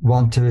didn't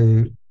want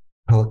to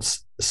put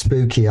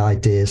spooky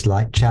ideas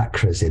like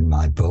chakras in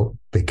my book,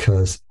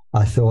 because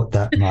I thought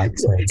that might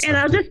say something. And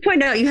I'll just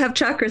point out, you have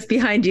chakras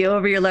behind you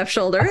over your left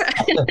shoulder.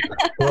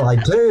 Well, I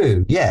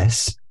do,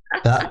 yes.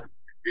 But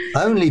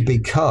only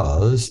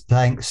because,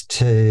 thanks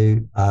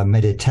to a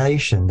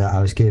meditation that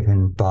I was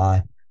given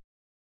by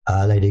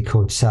a lady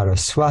called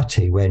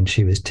Saraswati when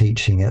she was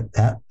teaching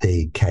at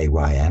the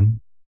KYM,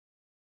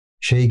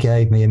 she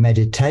gave me a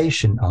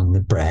meditation on the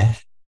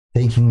breath,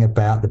 thinking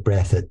about the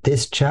breath at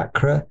this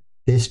chakra,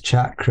 this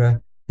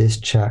chakra, this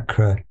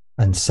chakra,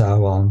 and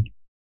so on,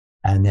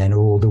 and then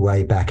all the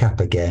way back up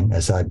again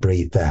as I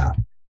breathed out.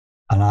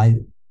 And I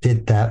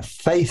did that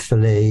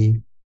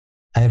faithfully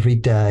every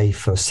day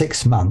for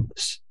 6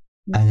 months.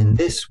 And in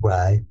this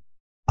way,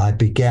 I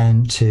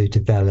began to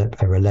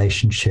develop a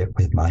relationship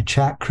with my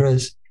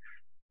chakras,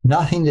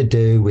 nothing to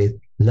do with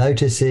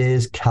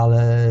lotuses,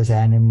 colors,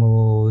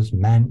 animals,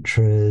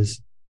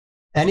 mantras,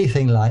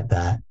 anything like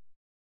that.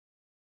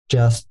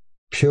 Just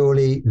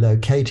purely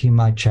locating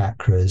my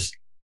chakras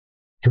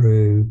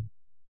through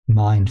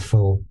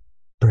mindful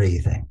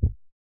breathing.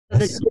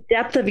 The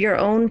depth of your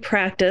own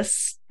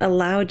practice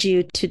allowed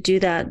you to do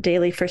that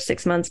daily for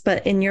 6 months.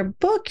 But in your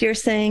book, you're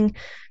saying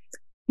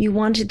you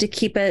wanted to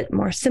keep it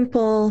more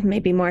simple,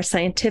 maybe more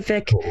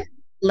scientific,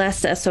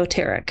 less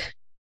esoteric.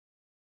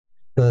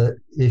 But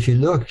if you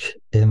look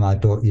in my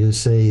book, you'll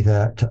see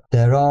that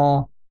there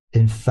are,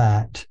 in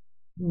fact,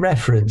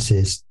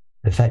 references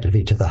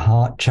effectively to the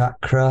heart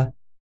chakra,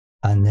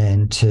 and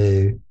then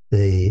to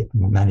the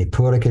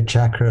Manipurika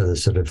chakra, the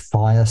sort of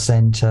fire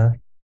center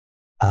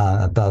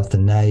above the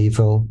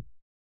navel.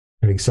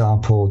 For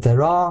example,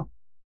 there are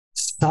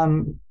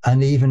some,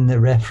 and even the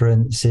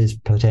references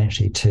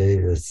potentially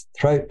to the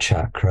throat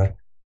chakra,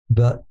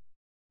 but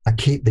I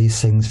keep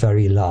these things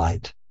very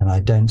light and I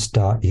don't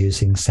start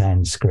using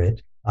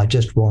Sanskrit. I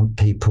just want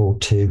people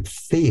to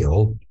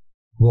feel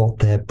what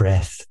their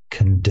breath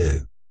can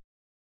do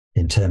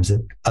in terms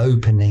of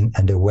opening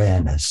and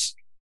awareness.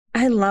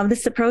 I love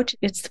this approach.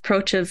 It's the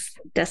approach of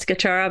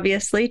Desikachar,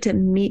 obviously, to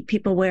meet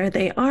people where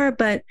they are.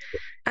 But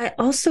I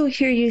also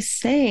hear you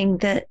saying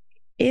that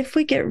if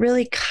we get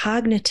really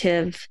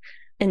cognitive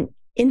and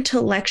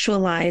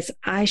intellectualize,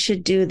 I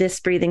should do this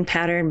breathing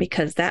pattern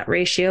because that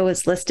ratio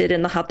is listed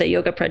in the Hatha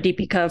Yoga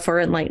Pradipika for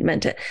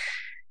enlightenment.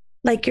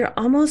 Like, you're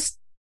almost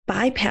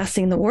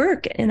bypassing the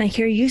work. And I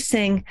hear you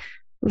saying,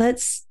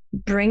 let's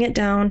bring it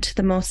down to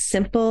the most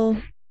simple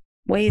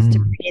ways to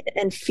breathe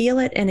and feel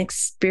it and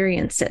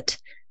experience it.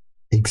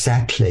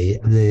 Exactly.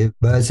 The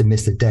words of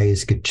Mr.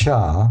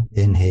 Desikachar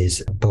in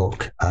his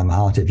book,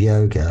 Heart of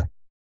Yoga,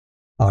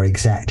 are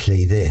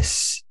exactly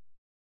this.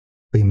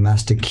 We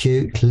must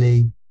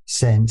acutely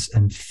sense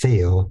and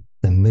feel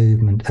the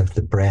movement of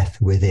the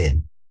breath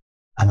within.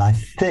 And I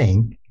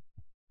think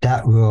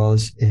that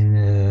was, in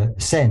a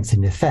sense,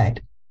 in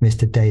effect,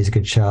 Mr.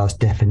 Desikachar's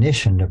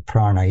definition of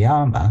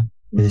pranayama.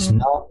 Is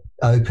not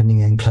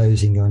opening and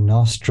closing your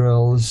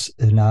nostrils.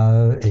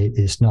 It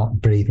is not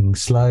breathing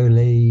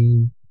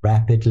slowly,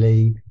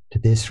 rapidly, to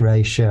this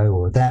ratio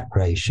or that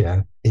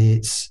ratio.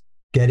 It's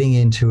getting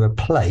into a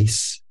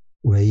place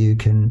where you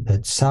can,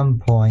 at some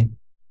point,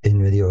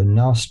 in with your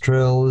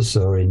nostrils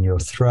or in your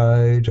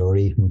throat or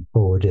even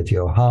forward of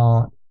your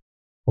heart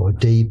or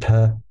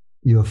deeper,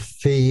 you're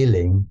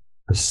feeling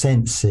or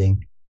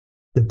sensing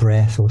the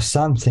breath or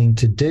something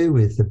to do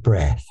with the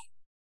breath.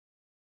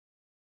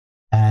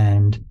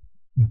 And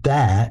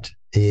that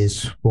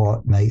is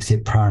what makes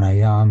it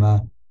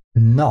pranayama,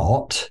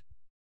 not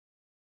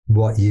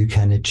what you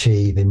can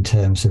achieve in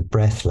terms of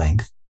breath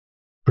length.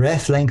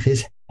 Breath length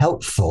is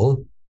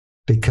helpful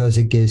because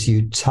it gives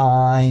you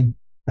time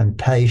and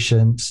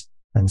patience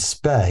and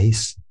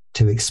space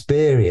to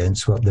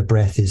experience what the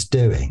breath is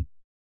doing.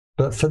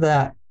 But for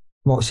that,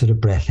 what sort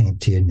of breathing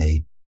do you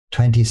need?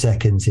 20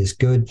 seconds is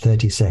good,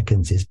 30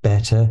 seconds is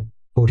better,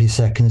 40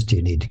 seconds, do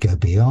you need to go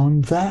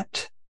beyond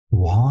that?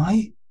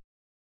 Why?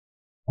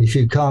 If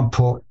you can't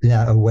put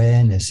that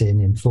awareness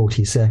in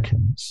 40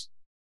 seconds.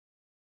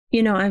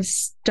 I've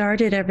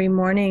started every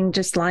morning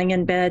just lying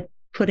in bed,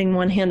 putting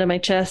one hand on my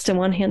chest and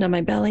one hand on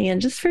my belly,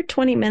 and just for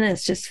 20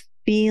 minutes, just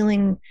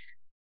feeling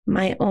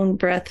my own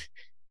breath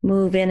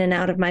move in and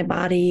out of my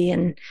body.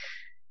 And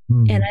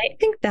I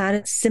think that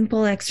a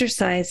simple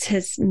exercise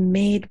has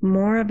made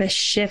more of a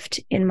shift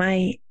in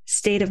my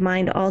state of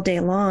mind all day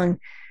long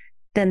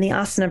than the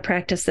asana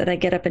practice that I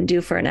get up and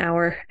do for an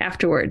hour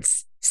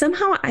afterwards.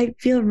 Somehow I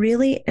feel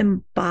really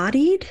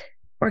embodied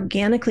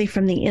organically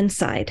from the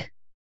inside.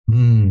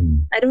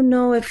 I don't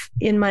know if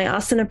in my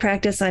asana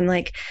practice, I'm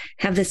like,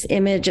 have this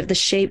image of the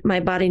shape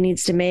my body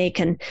needs to make.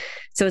 And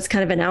so it's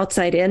kind of an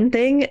outside in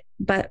thing,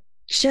 but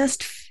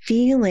just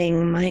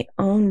feeling my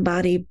own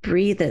body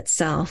breathe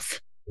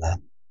itself. Yeah.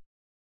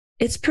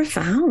 It's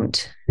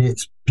profound.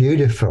 It's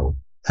beautiful.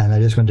 And I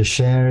just want to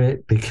share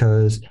it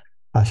because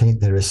I think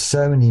there are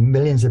so many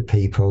millions of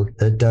people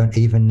that don't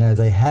even know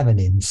they have an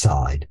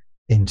inside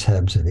in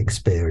terms of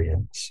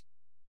experience.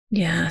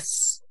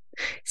 Yes.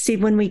 See,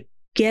 when we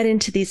get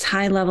into these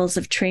high levels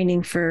of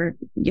training for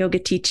yoga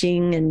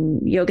teaching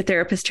and yoga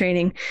therapist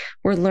training,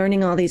 we're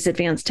learning all these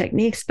advanced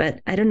techniques. But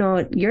I don't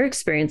know your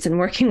experience in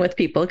working with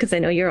people, because I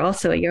know you're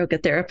also a yoga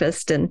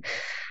therapist and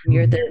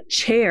you're the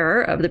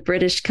chair of the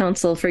British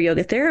Council for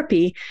Yoga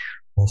Therapy.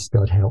 Yes,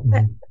 God help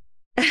me.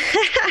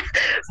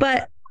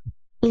 But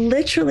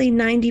literally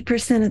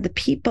 90% of the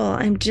people,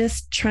 I'm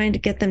just trying to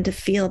get them to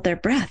feel their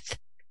breath.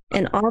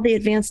 And all the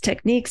advanced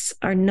techniques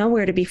are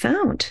nowhere to be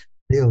found.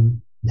 Yeah,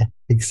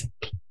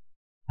 exactly.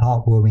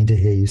 Heartwarming to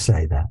hear you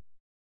say that.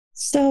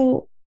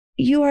 So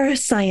you are a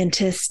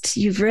scientist.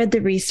 You've read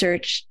the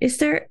research. Is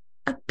there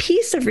a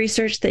piece of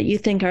research that you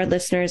think our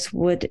listeners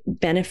would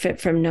benefit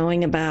from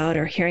knowing about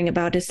or hearing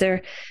about? Is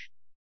there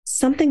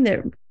something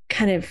that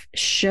kind of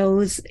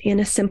shows in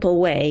a simple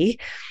way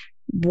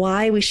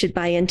why we should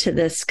buy into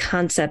this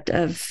concept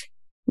of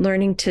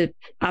learning to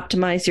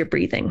optimize your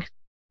breathing?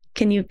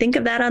 Can you think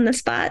of that on the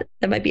spot?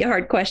 That might be a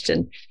hard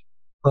question.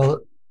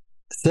 Well,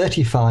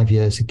 35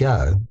 years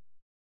ago,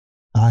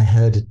 I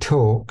heard a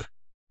talk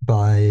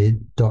by a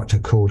doctor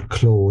called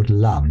Claude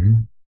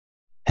Lum,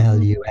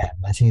 L-U-M.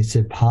 I think it's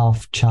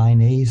half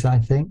Chinese, I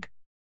think.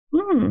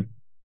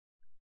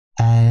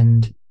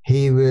 And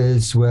he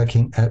was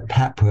working at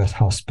Papworth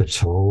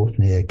Hospital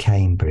near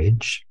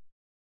Cambridge.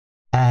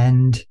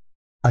 And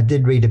I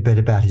did read a bit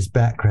about his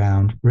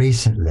background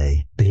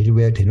recently, but he'd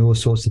worked in all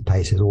sorts of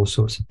places, all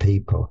sorts of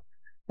people.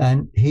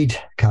 And he'd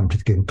come to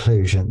the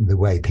conclusion the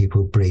way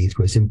people breathe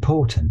was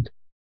important.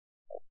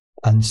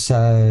 And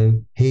so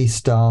he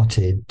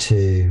started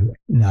to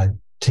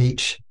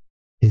teach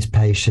his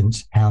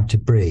patients how to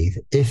breathe.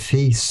 If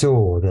he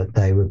saw that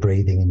they were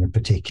breathing in a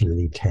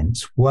particularly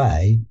tense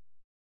way,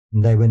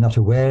 they were not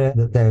aware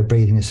that they were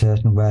breathing a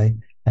certain way,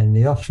 and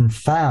he often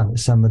found that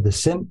some of the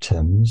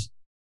symptoms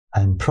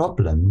and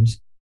problems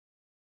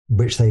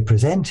which they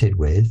presented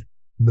with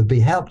would be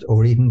helped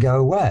or even go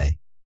away.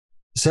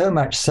 So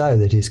much so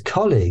that his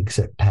colleagues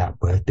at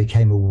Papworth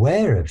became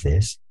aware of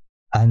this,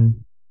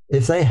 and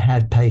if they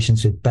had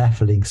patients with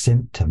baffling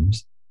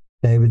symptoms,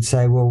 they would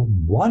say, well,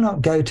 why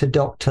not go to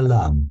Dr.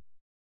 Lum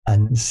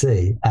and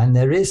see? And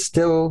there is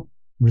still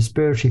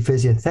respiratory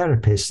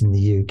physiotherapists in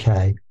the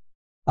UK.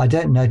 I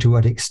don't know to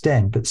what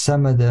extent, but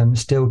some of them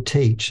still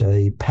teach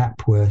a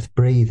Papworth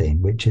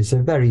breathing, which is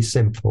a very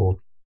simple,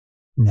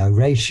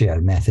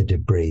 ratio method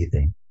of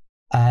breathing.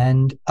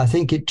 And I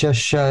think it just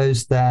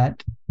shows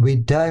that we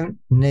don't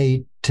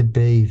need to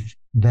be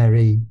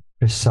very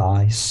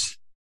precise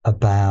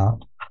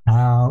about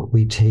how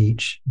we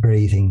teach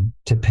breathing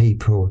to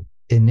people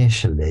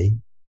initially,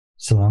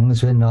 so long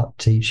as we're not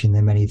teaching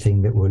them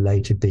anything that will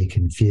later be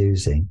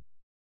confusing.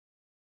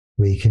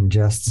 We can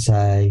just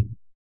say,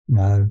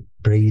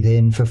 breathe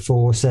in for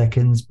 4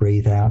 seconds,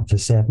 breathe out for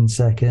 7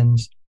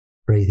 seconds,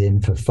 breathe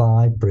in for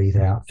 5, breathe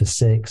out for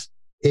 6.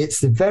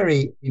 It's the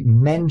very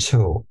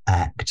mental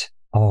act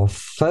of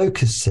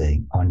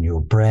focusing on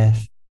your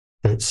breath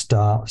that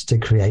starts to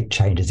create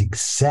changes.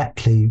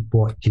 Exactly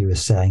what you were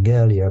saying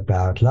earlier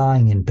about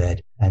lying in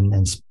bed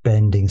and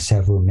spending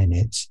several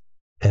minutes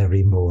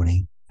every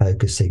morning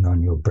focusing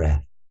on your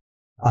breath.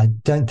 I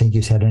don't think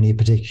you said any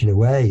particular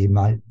way you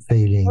might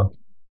feeling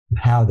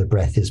how the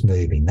breath is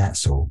moving.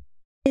 That's all.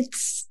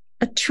 It's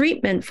a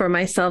treatment for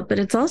myself, but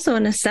it's also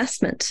an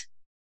assessment.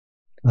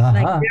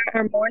 Like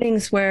there are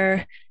mornings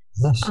where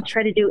I'll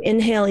try to do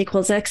inhale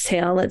equals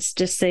exhale. Let's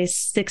just say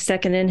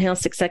 6-second inhale,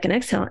 6-second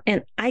exhale.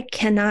 And I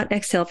cannot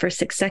exhale for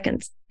 6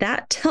 seconds.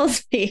 That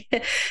tells me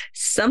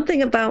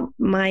something about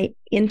my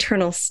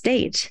internal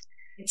state.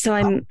 So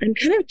I'm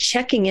kind of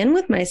checking in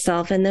with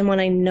myself. And then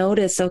when I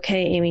notice,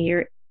 okay, Amy,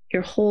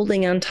 you're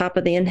holding on top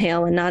of the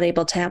inhale and not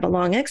able to have a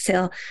long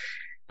exhale,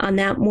 on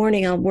that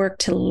morning, I'll work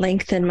to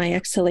lengthen my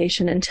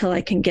exhalation until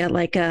I can get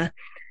like a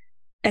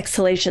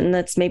exhalation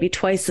that's maybe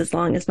twice as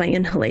long as my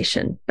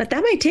inhalation. But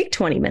that might take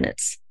 20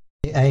 minutes.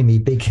 Amy,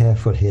 be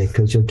careful here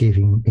because you're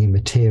giving me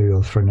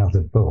material for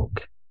another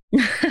book.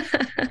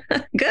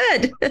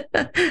 Good.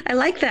 I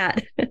like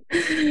that.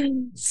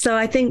 So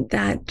I think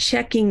that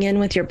checking in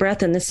with your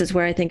breath, and this is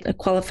where I think a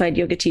qualified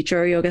yoga teacher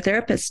or yoga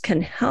therapist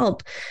can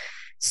help.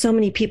 So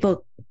many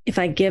people, if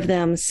I give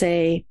them,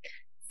 say,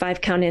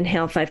 5-count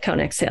inhale,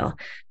 5-count exhale,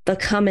 they'll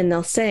come and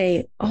they'll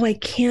say, oh, I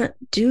can't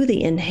do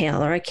the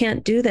inhale or I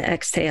can't do the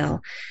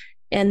exhale.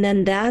 And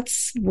then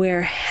that's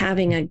where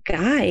having a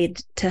guide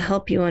to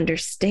help you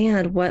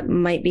understand what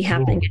might be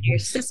happening in your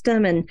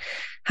system and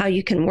how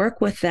you can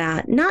work with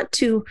that, not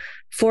to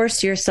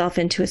force yourself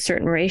into a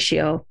certain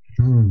ratio,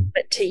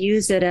 but to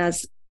use it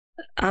as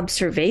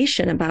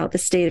observation about the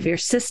state of your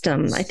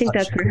system. I think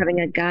that's where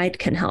having a guide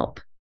can help.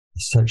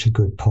 Such a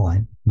good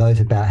point, both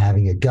about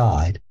having a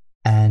guide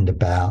and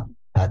about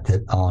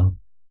on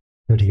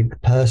a particular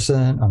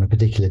person, on a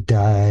particular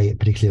day, a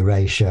particular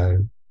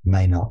ratio,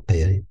 may not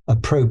be an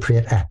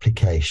appropriate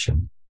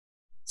application.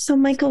 So,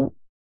 Michael,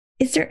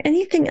 is there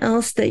anything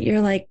else that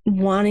you're like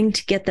wanting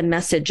to get the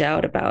message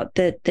out about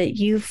that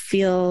you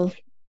feel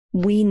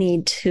we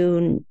need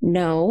to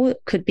know?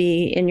 It could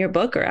be in your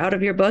book or out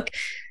of your book.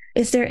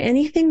 Is there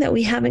anything that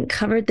we haven't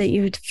covered that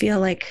you would feel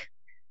like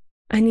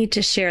I need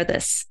to share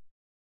this?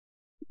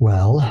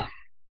 Well,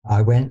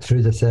 I went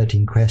through the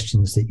 13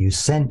 questions that you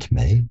sent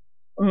me.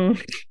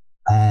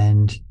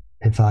 And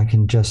if I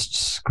can just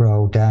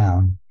scroll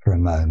down for a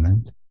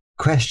moment.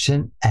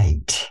 Question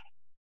 8.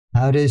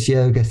 How does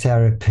yoga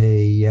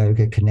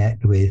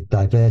connect with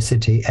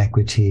diversity,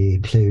 equity,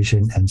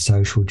 inclusion, and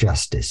social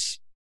justice?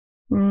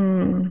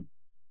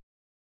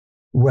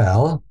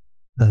 Well,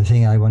 the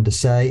thing I want to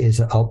say is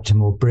that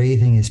optimal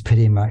breathing is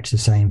pretty much the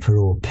same for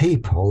all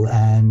people,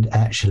 and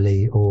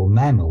actually all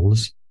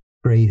mammals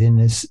breathe in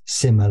a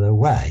similar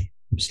way.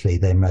 Obviously,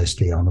 they're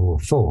mostly on all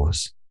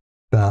fours,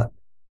 but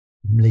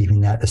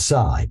leaving that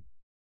aside.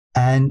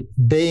 And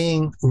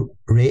being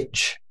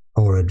rich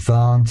or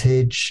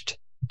advantaged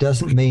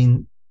doesn't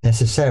mean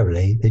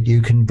necessarily that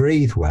you can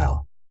breathe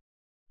well.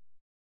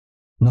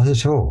 Not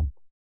at all.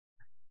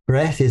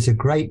 Breath is a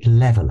great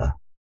leveler,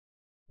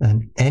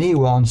 and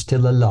anyone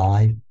still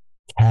alive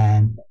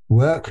can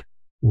work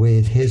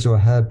with his or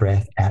her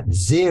breath at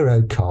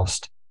zero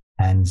cost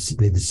and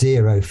with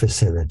zero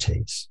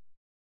facilities.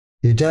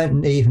 You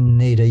don't even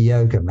need a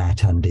yoga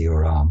mat under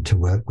your arm to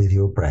work with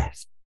your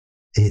breath.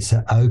 It's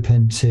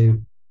open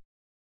to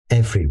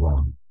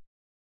everyone.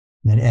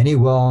 And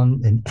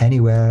anyone and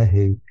anywhere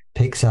who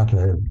picks up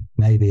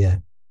maybe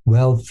a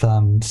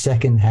well-thumbed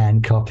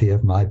second-hand copy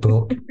of my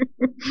book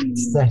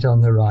set on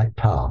the right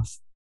path.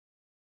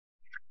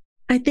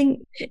 I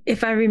think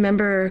if I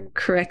remember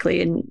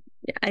correctly, and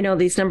I know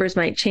these numbers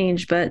might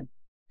change, but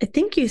I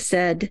think you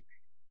said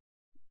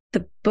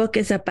the book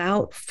is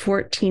about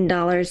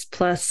 $14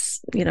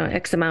 plus,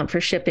 X amount for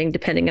shipping,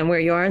 depending on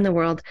where you are in the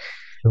world.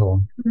 Sure.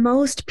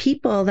 Most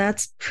people,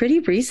 that's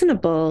pretty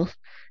reasonable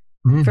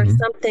for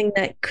something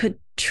that could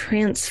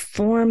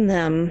transform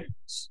them.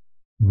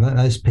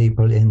 Most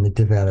people in the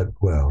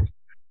developed world.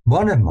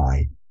 One of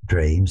my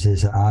dreams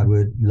is that I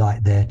would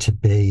like there to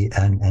be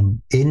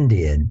an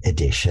Indian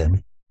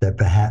edition that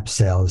perhaps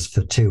sells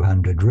for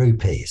 200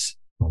 rupees,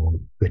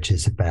 which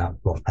is about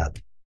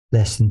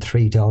less than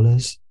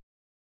 $3.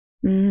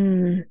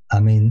 I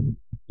mean,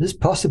 it's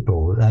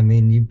possible. I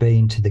mean, you've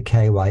been to the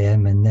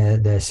KYM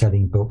and they're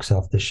selling books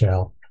off the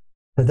shelf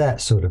for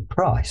that sort of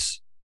price.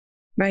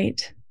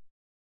 Right.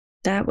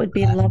 That would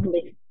be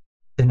lovely.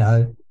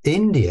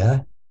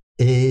 India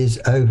is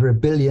over 1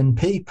 billion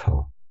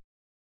people.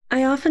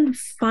 I often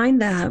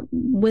find that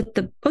with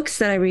the books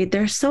that I read,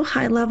 they're so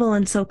high level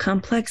and so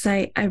complex.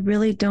 I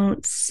really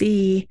don't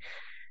see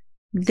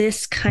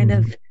this kind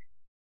of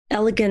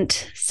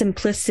elegant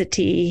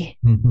simplicity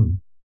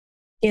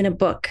in a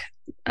book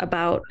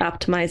about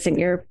optimizing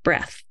your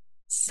breath.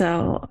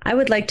 So I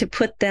would like to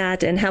put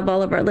that and have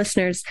all of our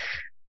listeners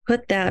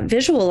put that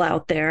visual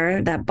out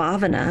there, that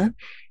bhavana,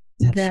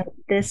 that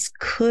this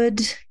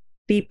could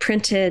be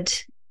printed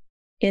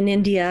in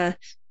India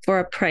for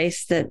a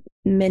price that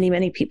many,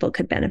 many people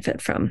could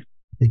benefit from.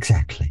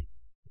 Exactly.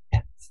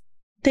 Yes.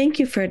 Thank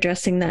you for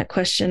addressing that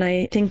question.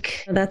 I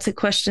think that's a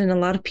question a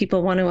lot of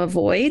people want to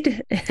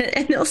avoid,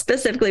 and they'll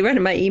specifically run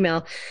in my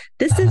email.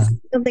 This is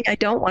something I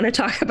don't want to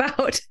talk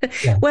about.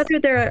 Yes. Whether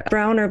they're a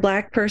brown or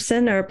black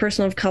person or a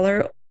person of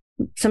color,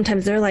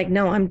 sometimes they're like,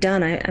 no, I'm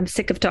done. I'm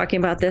sick of talking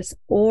about this.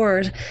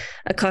 Or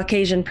a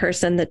Caucasian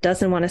person that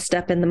doesn't want to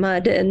step in the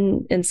mud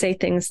and say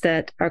things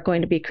that are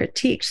going to be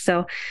critiqued.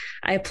 So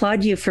I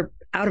applaud you for,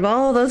 out of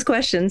all those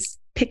questions,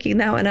 picking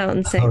that one out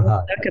and saying,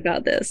 let's talk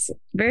about this.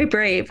 Very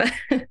brave.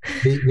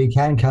 we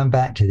can come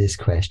back to this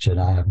question.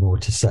 I have more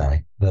to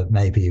say, but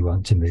maybe you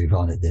want to move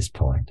on at this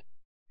point.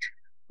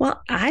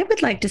 Well, I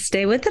would like to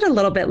stay with it a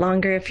little bit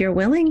longer if you're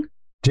willing.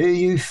 Do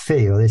you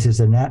feel this is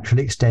a natural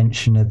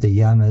extension of the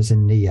yamas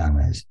and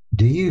niyamas?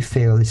 Do you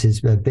feel this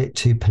is a bit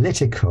too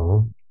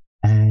political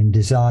and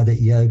desire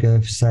that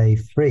yoga stay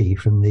free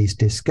from these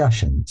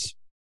discussions.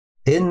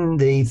 In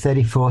the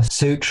 34th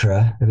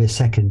Sutra of his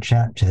second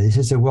chapter, this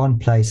is the one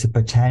place that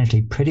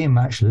Patanjali pretty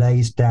much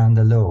lays down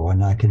the law,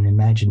 and I can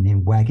imagine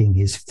him wagging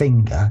his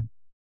finger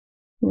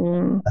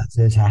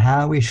as to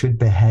how we should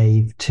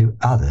behave to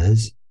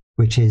others,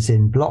 which is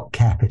in block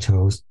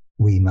capitals,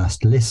 we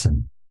must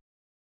listen.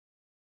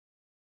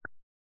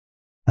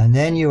 And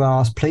then you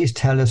ask, please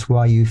tell us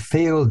why you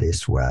feel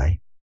this way.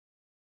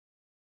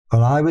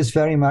 Well, I was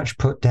very much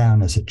put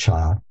down as a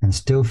child and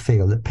still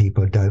feel that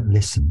people don't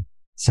listen.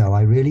 So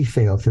I really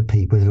feel for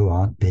people who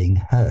aren't being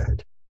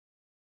heard.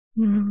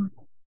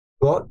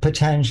 What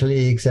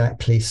Patanjali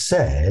exactly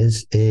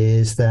says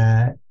is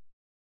that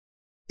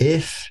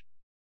if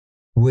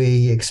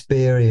we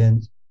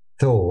experience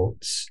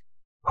thoughts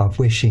of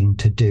wishing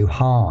to do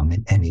harm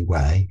in any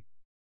way,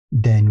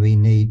 then we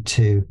need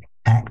to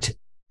act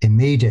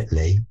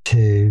immediately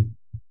to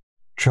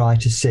try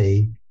to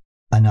see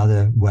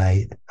another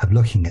way of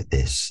looking at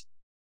this,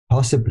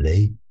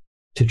 possibly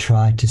to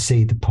try to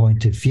see the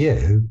point of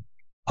view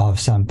of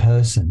some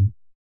person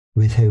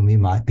with whom we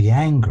might be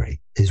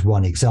angry is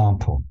one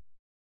example.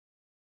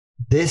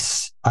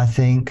 This, I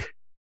think,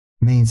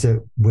 means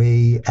that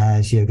we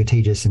as yoga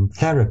teachers and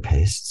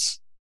therapists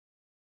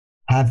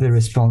have the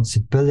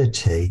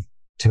responsibility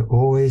to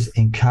always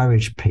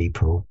encourage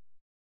people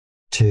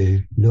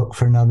to look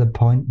for another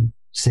point,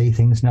 see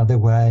things another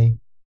way,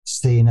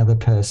 see another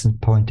person's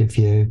point of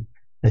view.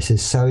 This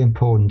is so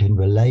important in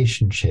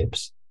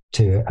relationships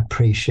to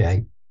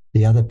appreciate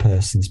the other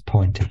person's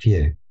point of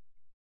view.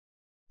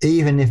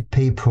 Even if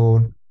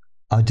people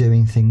are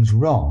doing things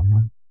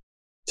wrong,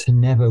 to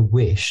never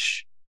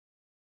wish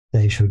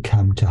they should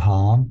come to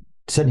harm,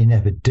 certainly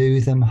never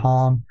do them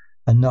harm,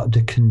 and not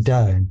to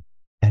condone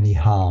any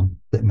harm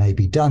that may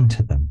be done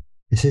to them.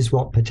 This is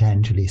what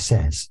Patanjali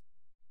says.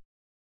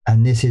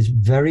 And this is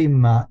very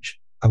much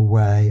a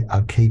way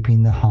of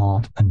keeping the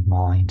heart and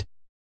mind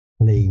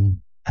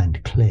clean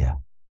and clear.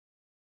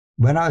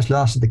 When I was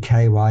last at the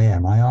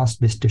KYM, I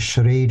asked Mr.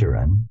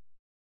 Sridharan,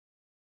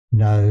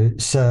 no,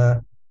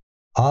 sir,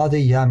 are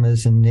the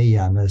yamas and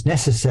niyamas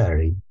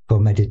necessary for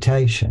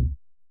meditation?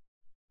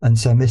 And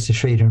so Mr.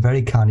 Sridharan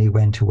very kindly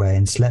went away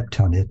and slept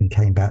on it and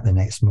came back the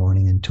next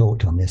morning and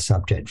talked on this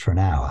subject for an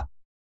hour.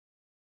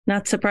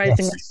 Not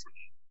surprisingly. Yes.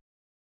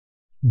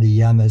 The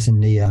yamas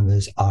and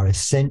niyamas are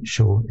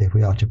essential if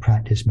we are to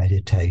practice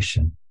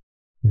meditation.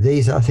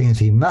 These are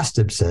things we must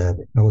observe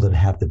in order to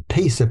have the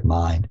peace of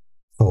mind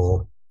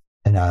for,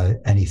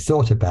 any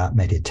thought about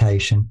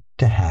meditation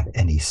to have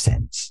any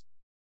sense.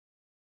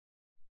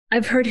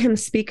 I've heard him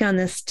speak on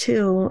this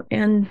too,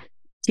 and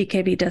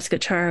TKV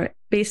Desikachar,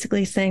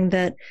 basically saying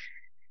that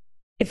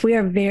if we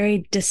are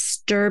very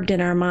disturbed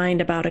in our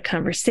mind about a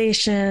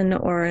conversation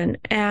or an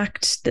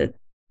act that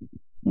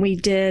we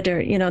did,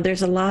 or,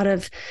 there's a lot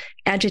of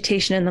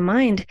agitation in the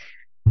mind,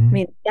 I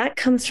mean, that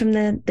comes from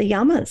the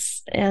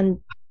yamas, and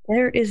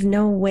there is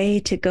no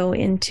way to go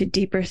into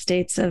deeper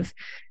states of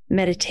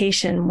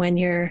meditation when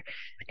you're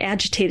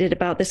agitated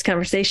about this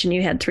conversation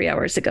you had 3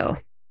 hours ago.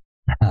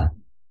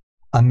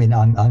 I mean,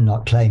 I'm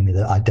not claiming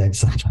that I don't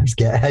sometimes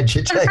get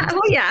agitated.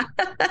 Oh, yeah.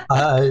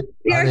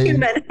 You're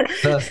human.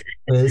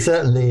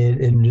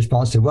 Certainly in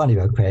response to one of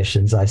your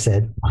questions, I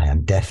said, I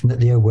am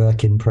definitely a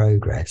work in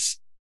progress.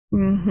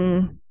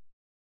 Mm-hmm.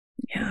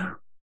 Yeah.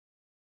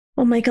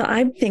 Well, Michael,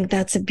 I think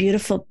that's a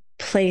beautiful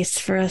place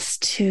for us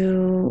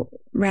to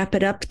wrap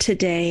it up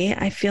today.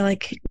 I feel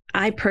like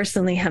I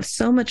personally have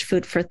so much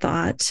food for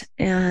thought,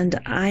 and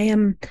I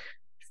am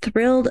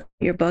thrilled with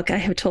your book. I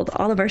have told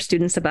all of our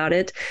students about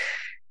it.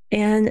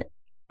 And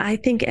I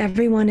think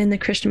everyone in the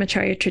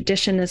Krishnamacharya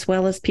tradition, as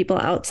well as people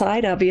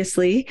outside,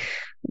 obviously,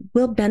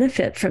 will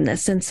benefit from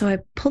this. And so I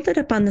pulled it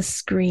up on the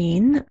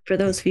screen for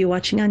those of you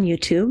watching on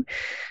YouTube.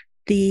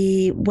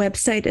 The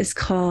website is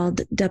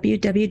called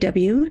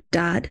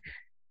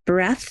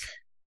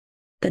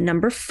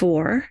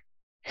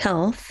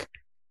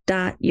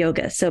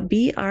breath4health.yoga. So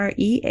BREATH,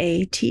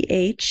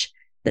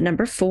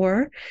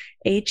 4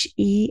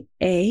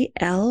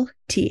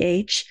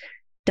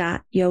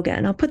 HEALTH.yoga.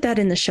 And I'll put that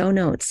in the show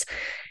notes.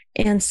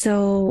 And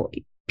so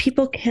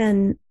people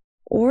can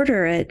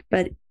order it,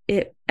 but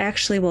it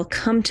actually will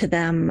come to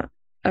them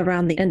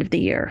around the end of the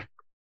year.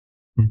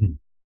 Mm-hmm.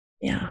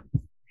 Yeah.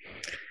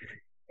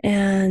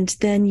 And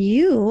then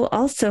you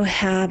also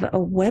have a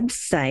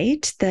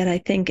website that I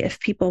think if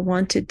people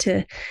wanted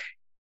to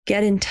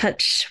get in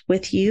touch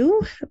with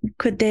you,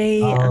 could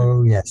they?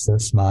 Oh, yes,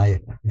 that's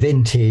my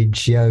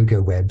vintage yoga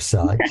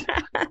website.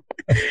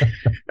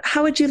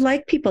 How would you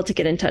like people to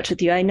get in touch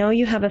with you? I know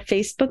you have a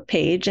Facebook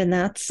page, and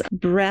that's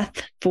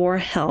Breath for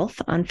Health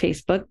on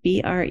Facebook,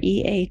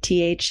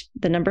 BREATH,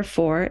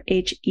 4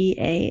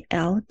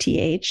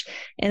 HEALTH.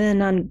 And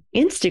then on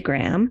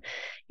Instagram,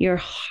 your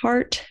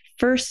Heart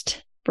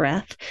First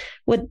Breath.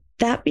 Would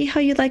that be how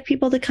you'd like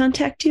people to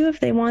contact you if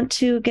they want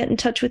to get in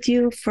touch with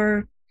you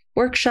for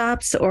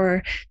workshops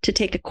or to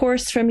take a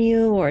course from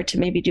you or to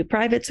maybe do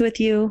privates with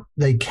you?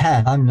 They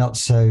can. I'm not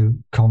so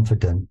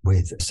confident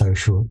with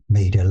social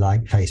media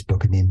like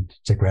Facebook and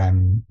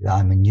Instagram.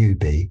 I'm a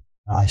newbie.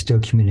 I still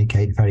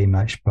communicate very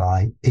much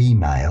by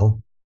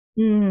email,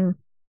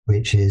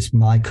 which is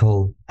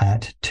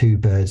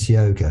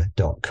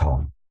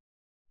michael@twobirdsyoga.com.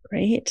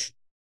 Great.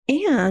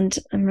 And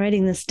I'm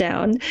writing this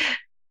down.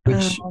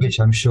 Which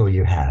I'm sure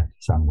you have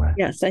somewhere.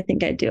 Yes, I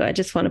think I do. I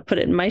just want to put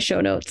it in my show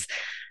notes.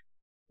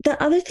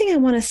 The other thing I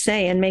want to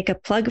say and make a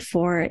plug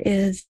for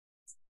is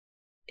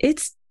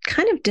it's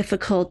kind of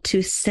difficult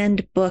to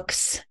send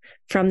books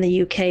from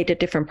the UK to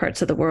different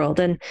parts of the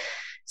world. And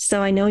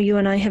so I know you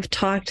and I have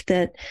talked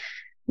that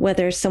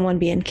whether someone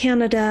be in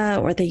Canada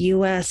or the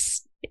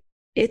US,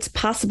 it's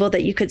possible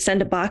that you could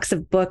send a box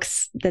of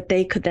books that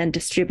they could then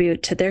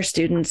distribute to their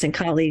students and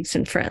colleagues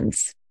and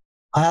friends.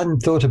 I hadn't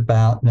thought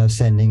about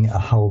sending a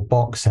whole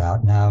box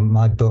out. Now,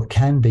 my book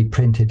can be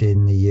printed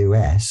in the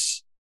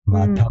US.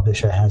 My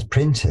publisher has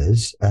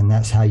printers, and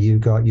that's how you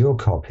got your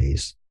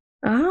copies.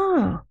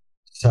 Oh.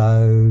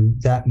 So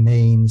that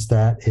means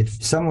that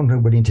if someone were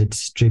willing to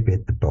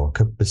distribute the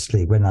book,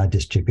 obviously when I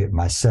distribute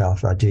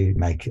myself, I do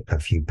make a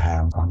few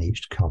pounds on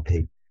each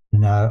copy.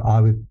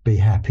 I would be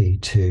happy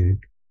to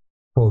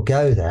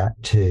forego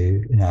that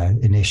to,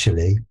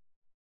 initially,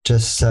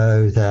 just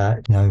so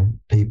that,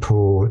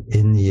 people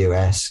in the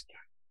US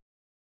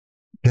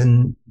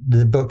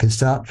the book can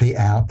start to be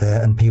out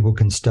there and people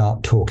can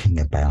start talking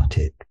about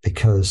it,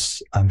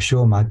 because I'm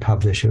sure my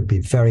publisher would be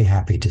very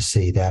happy to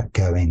see that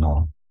going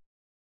on.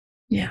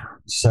 Yeah.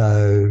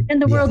 So,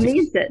 and the world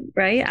needs it,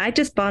 right? I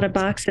just bought a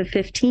box of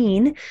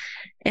 15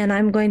 and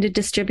I'm going to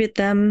distribute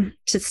them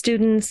to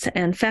students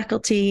and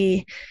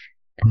faculty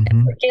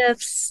and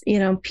gifts,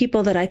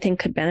 people that I think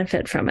could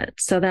benefit from it.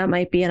 So that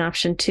might be an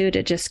option too,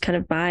 to just kind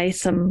of buy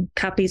some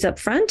copies up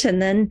front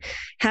and then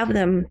have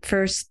them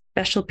for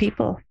special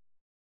people.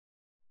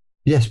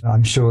 Yes,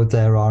 I'm sure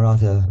there are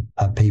other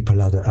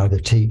people, other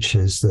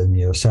teachers than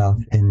yourself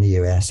in the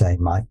USA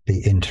might be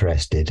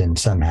interested, and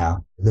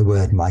somehow the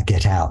word might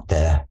get out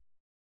there.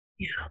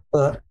 Yeah.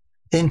 But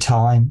in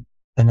time,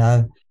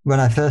 when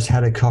I first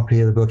had a copy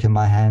of the book in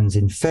my hands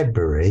in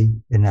February,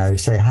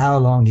 say how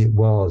long it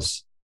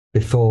was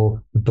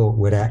before the book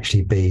would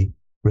actually be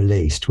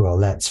released. Well,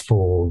 that's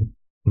 4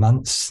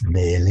 months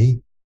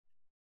nearly.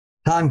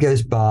 Time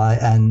goes by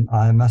and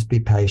I must be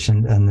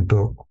patient, and the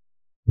book,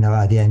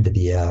 at the end of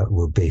the year,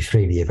 will be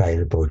freely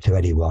available to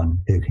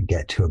anyone who can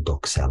get to a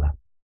bookseller.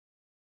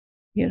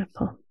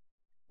 Beautiful.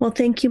 Well,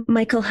 thank you,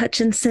 Michael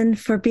Hutchinson,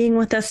 for being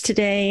with us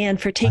today and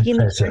for taking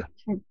the time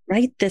to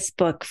write this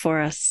book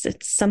for us.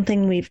 It's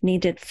something we've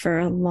needed for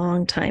a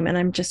long time, and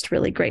I'm just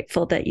really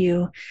grateful that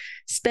you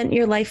spent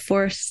your life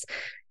force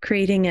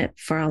creating it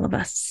for all of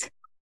us.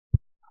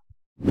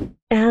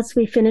 As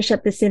we finish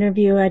up this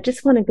interview, I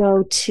just want to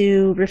go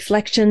to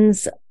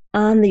Reflections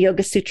on the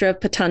Yoga Sutra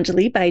of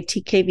Patanjali by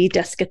TKV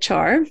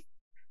Desikachar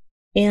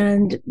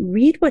and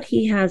read what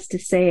he has to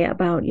say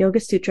about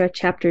Yoga Sutra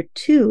chapter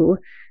 2,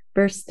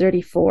 verse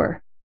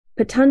 34.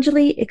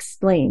 Patanjali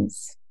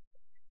explains,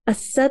 a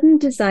sudden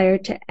desire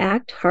to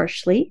act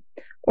harshly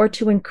or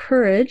to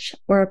encourage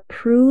or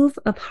approve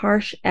of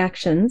harsh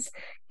actions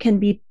can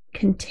be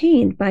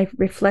contained by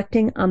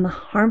reflecting on the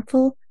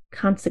harmful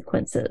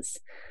consequences.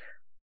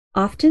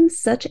 Often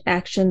such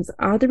actions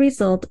are the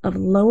result of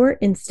lower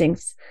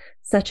instincts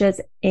such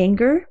as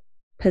anger,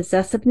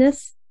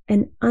 possessiveness,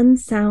 and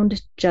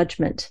unsound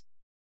judgment.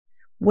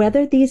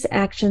 Whether these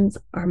actions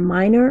are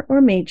minor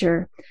or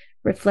major,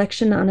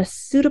 reflection on a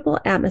suitable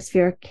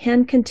atmosphere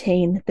can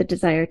contain the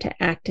desire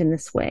to act in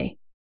this way.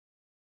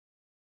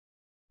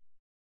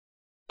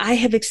 I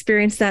have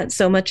experienced that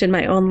so much in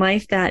my own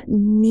life, that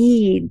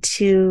need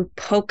to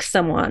poke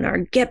someone or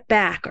get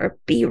back or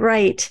be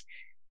right.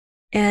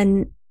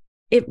 And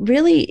it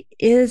really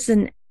is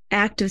an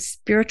act of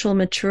spiritual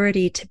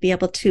maturity to be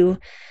able to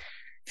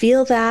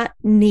feel that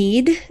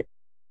need,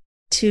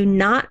 to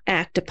not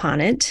act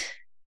upon it,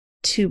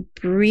 to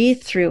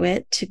breathe through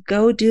it, to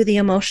go do the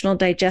emotional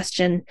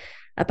digestion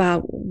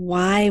about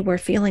why we're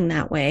feeling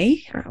that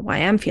way or why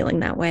I'm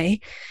feeling that way,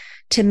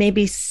 to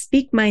maybe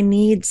speak my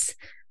needs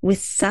with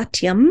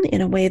satyam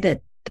in a way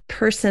that the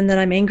person that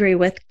I'm angry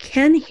with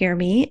can hear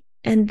me,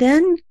 and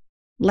then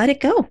let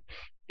it go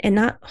and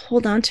not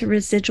hold on to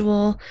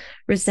residual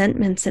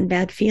resentments and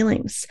bad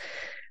feelings.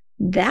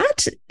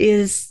 That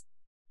is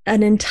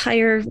an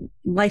entire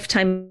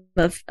lifetime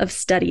of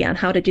study on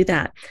how to do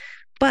that.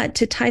 But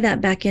to tie that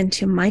back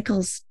into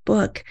Michael's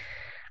book,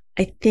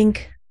 I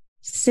think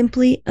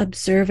simply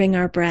observing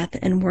our breath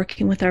and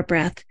working with our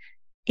breath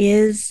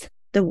is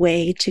the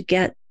way to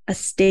get a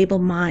stable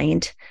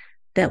mind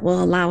that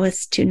will allow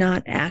us to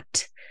not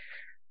act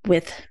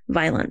with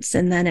violence.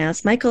 And then,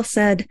 as Michael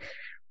said,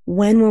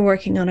 when we're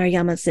working on our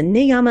yamas and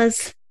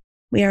niyamas,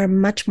 we are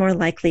much more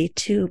likely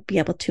to be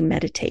able to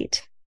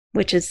meditate,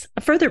 which is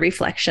a further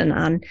reflection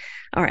on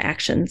our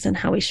actions and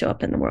how we show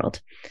up in the world.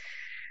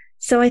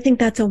 So I think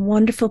that's a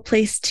wonderful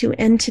place to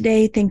end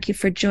today. Thank you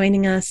for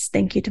joining us.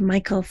 Thank you to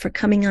Michael for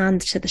coming on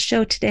to the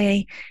show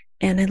today.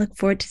 And I look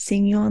forward to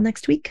seeing you all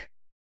next week.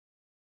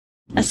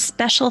 A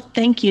special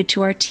thank you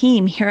to our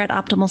team here at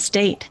Optimal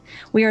State.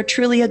 We are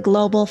truly a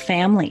global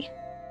family.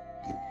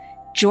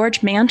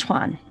 George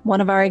Mantuan,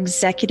 one of our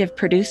executive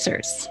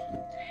producers.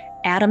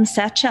 Adam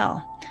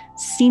Satchel,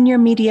 senior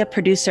media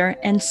producer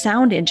and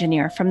sound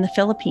engineer from the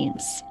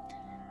Philippines.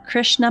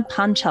 Krishna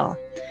Panchal,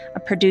 a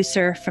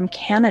producer from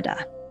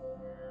Canada.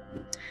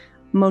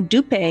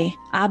 Modupe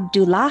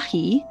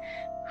Abdullahi,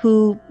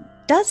 who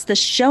does the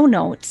show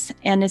notes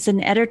and is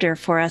an editor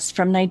for us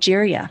from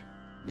Nigeria.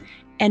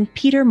 And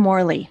Peter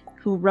Morley,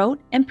 who wrote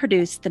and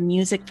produced the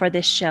music for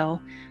this show,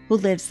 who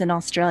lives in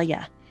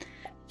Australia.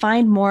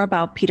 Find more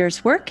about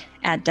Peter's work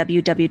at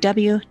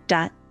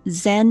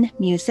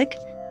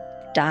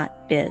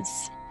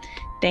www.zenmusic.biz.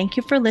 Thank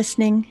you for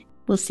listening.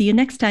 We'll see you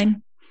next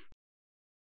time.